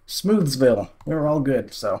Smoothsville. We were all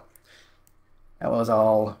good, so that was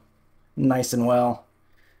all nice and well.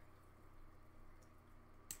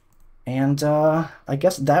 And I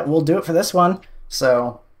guess that will do it for this one.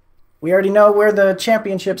 So we already know where the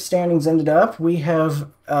championship standings ended up. We have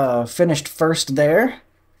finished first there,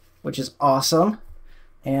 which is awesome.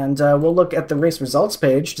 And we'll look at the race results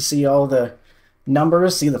page to see all the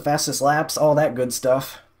numbers, see the fastest laps, all that good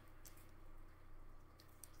stuff.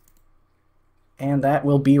 And that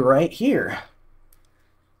will be right here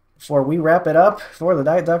before we wrap it up for the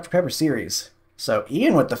Diet Dr. Pepper series. So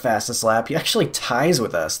Ian with the fastest lap, he actually ties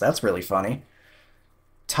with us. That's really funny.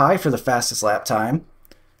 Tie for the fastest lap time.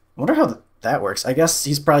 I wonder how that works. I guess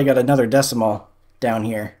he's probably got another decimal down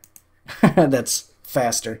here that's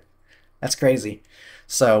faster. That's crazy.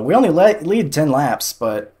 So we only lead 10 laps,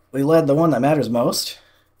 but we led the one that matters most.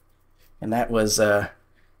 And that was at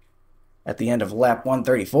the end of lap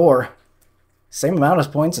 134. Same amount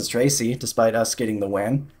of points as Tracy, despite us getting the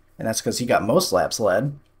win. And that's because he got most laps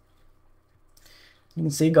led. You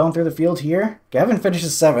can see going through the field here. Gavin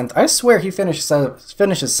finishes 7th. I swear he finishes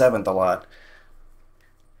 7th a lot.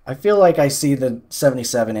 I feel like I see the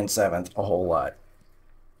 77 in 7th a whole lot.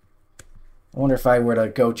 I wonder if I were to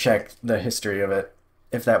go check the history of it,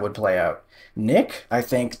 if that would play out. Nick, I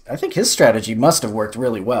think his strategy must have worked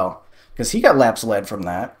really well, because he got laps led from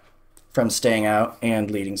that, from staying out and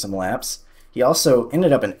leading some laps. He also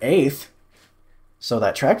ended up in 8th, so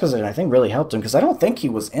that track position I think really helped him, because I don't think he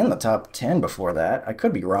was in the top 10 before that. I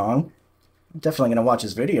could be wrong. I'm definitely going to watch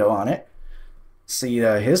his video on it, see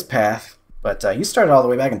his path, but he started all the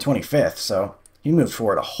way back in 25th, so he moved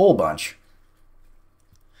forward a whole bunch.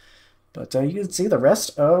 But you can see the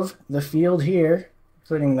rest of the field here,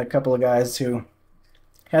 including the couple of guys who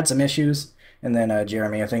had some issues. And then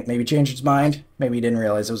Jeremy, I think, maybe changed his mind. Maybe he didn't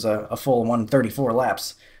realize it was a full 134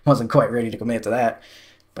 laps. Wasn't quite ready to commit to that.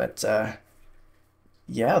 But,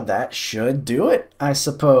 yeah, that should do it, I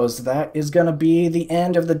suppose. That is going to be the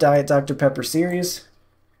end of the Diet Dr. Pepper series.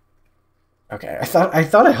 Okay, I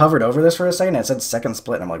thought I hovered over this for a second. It said second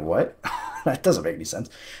split, and I'm like, what? That doesn't make any sense.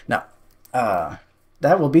 No.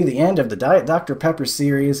 That will be the end of the Diet Dr. Pepper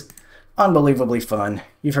series. Unbelievably fun.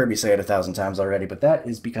 You've heard me say it 1,000 times already, but that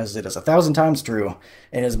is because it is 1,000 times true.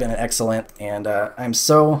 It has been excellent, and I'm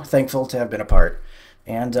so thankful to have been a part.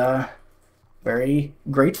 And very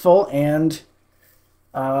grateful and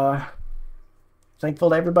thankful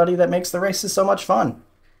to everybody that makes the races so much fun.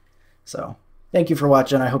 So, thank you for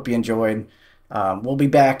watching. I hope you enjoyed. We'll be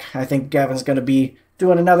back. I think Gavin's going to be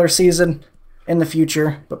doing another season in the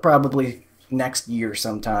future, but probably next year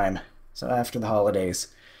sometime, so after the holidays.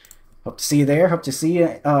 Hope to see you there. Hope to see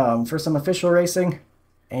you for some official racing,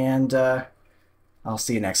 and I'll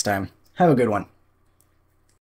see you next time. Have a good one.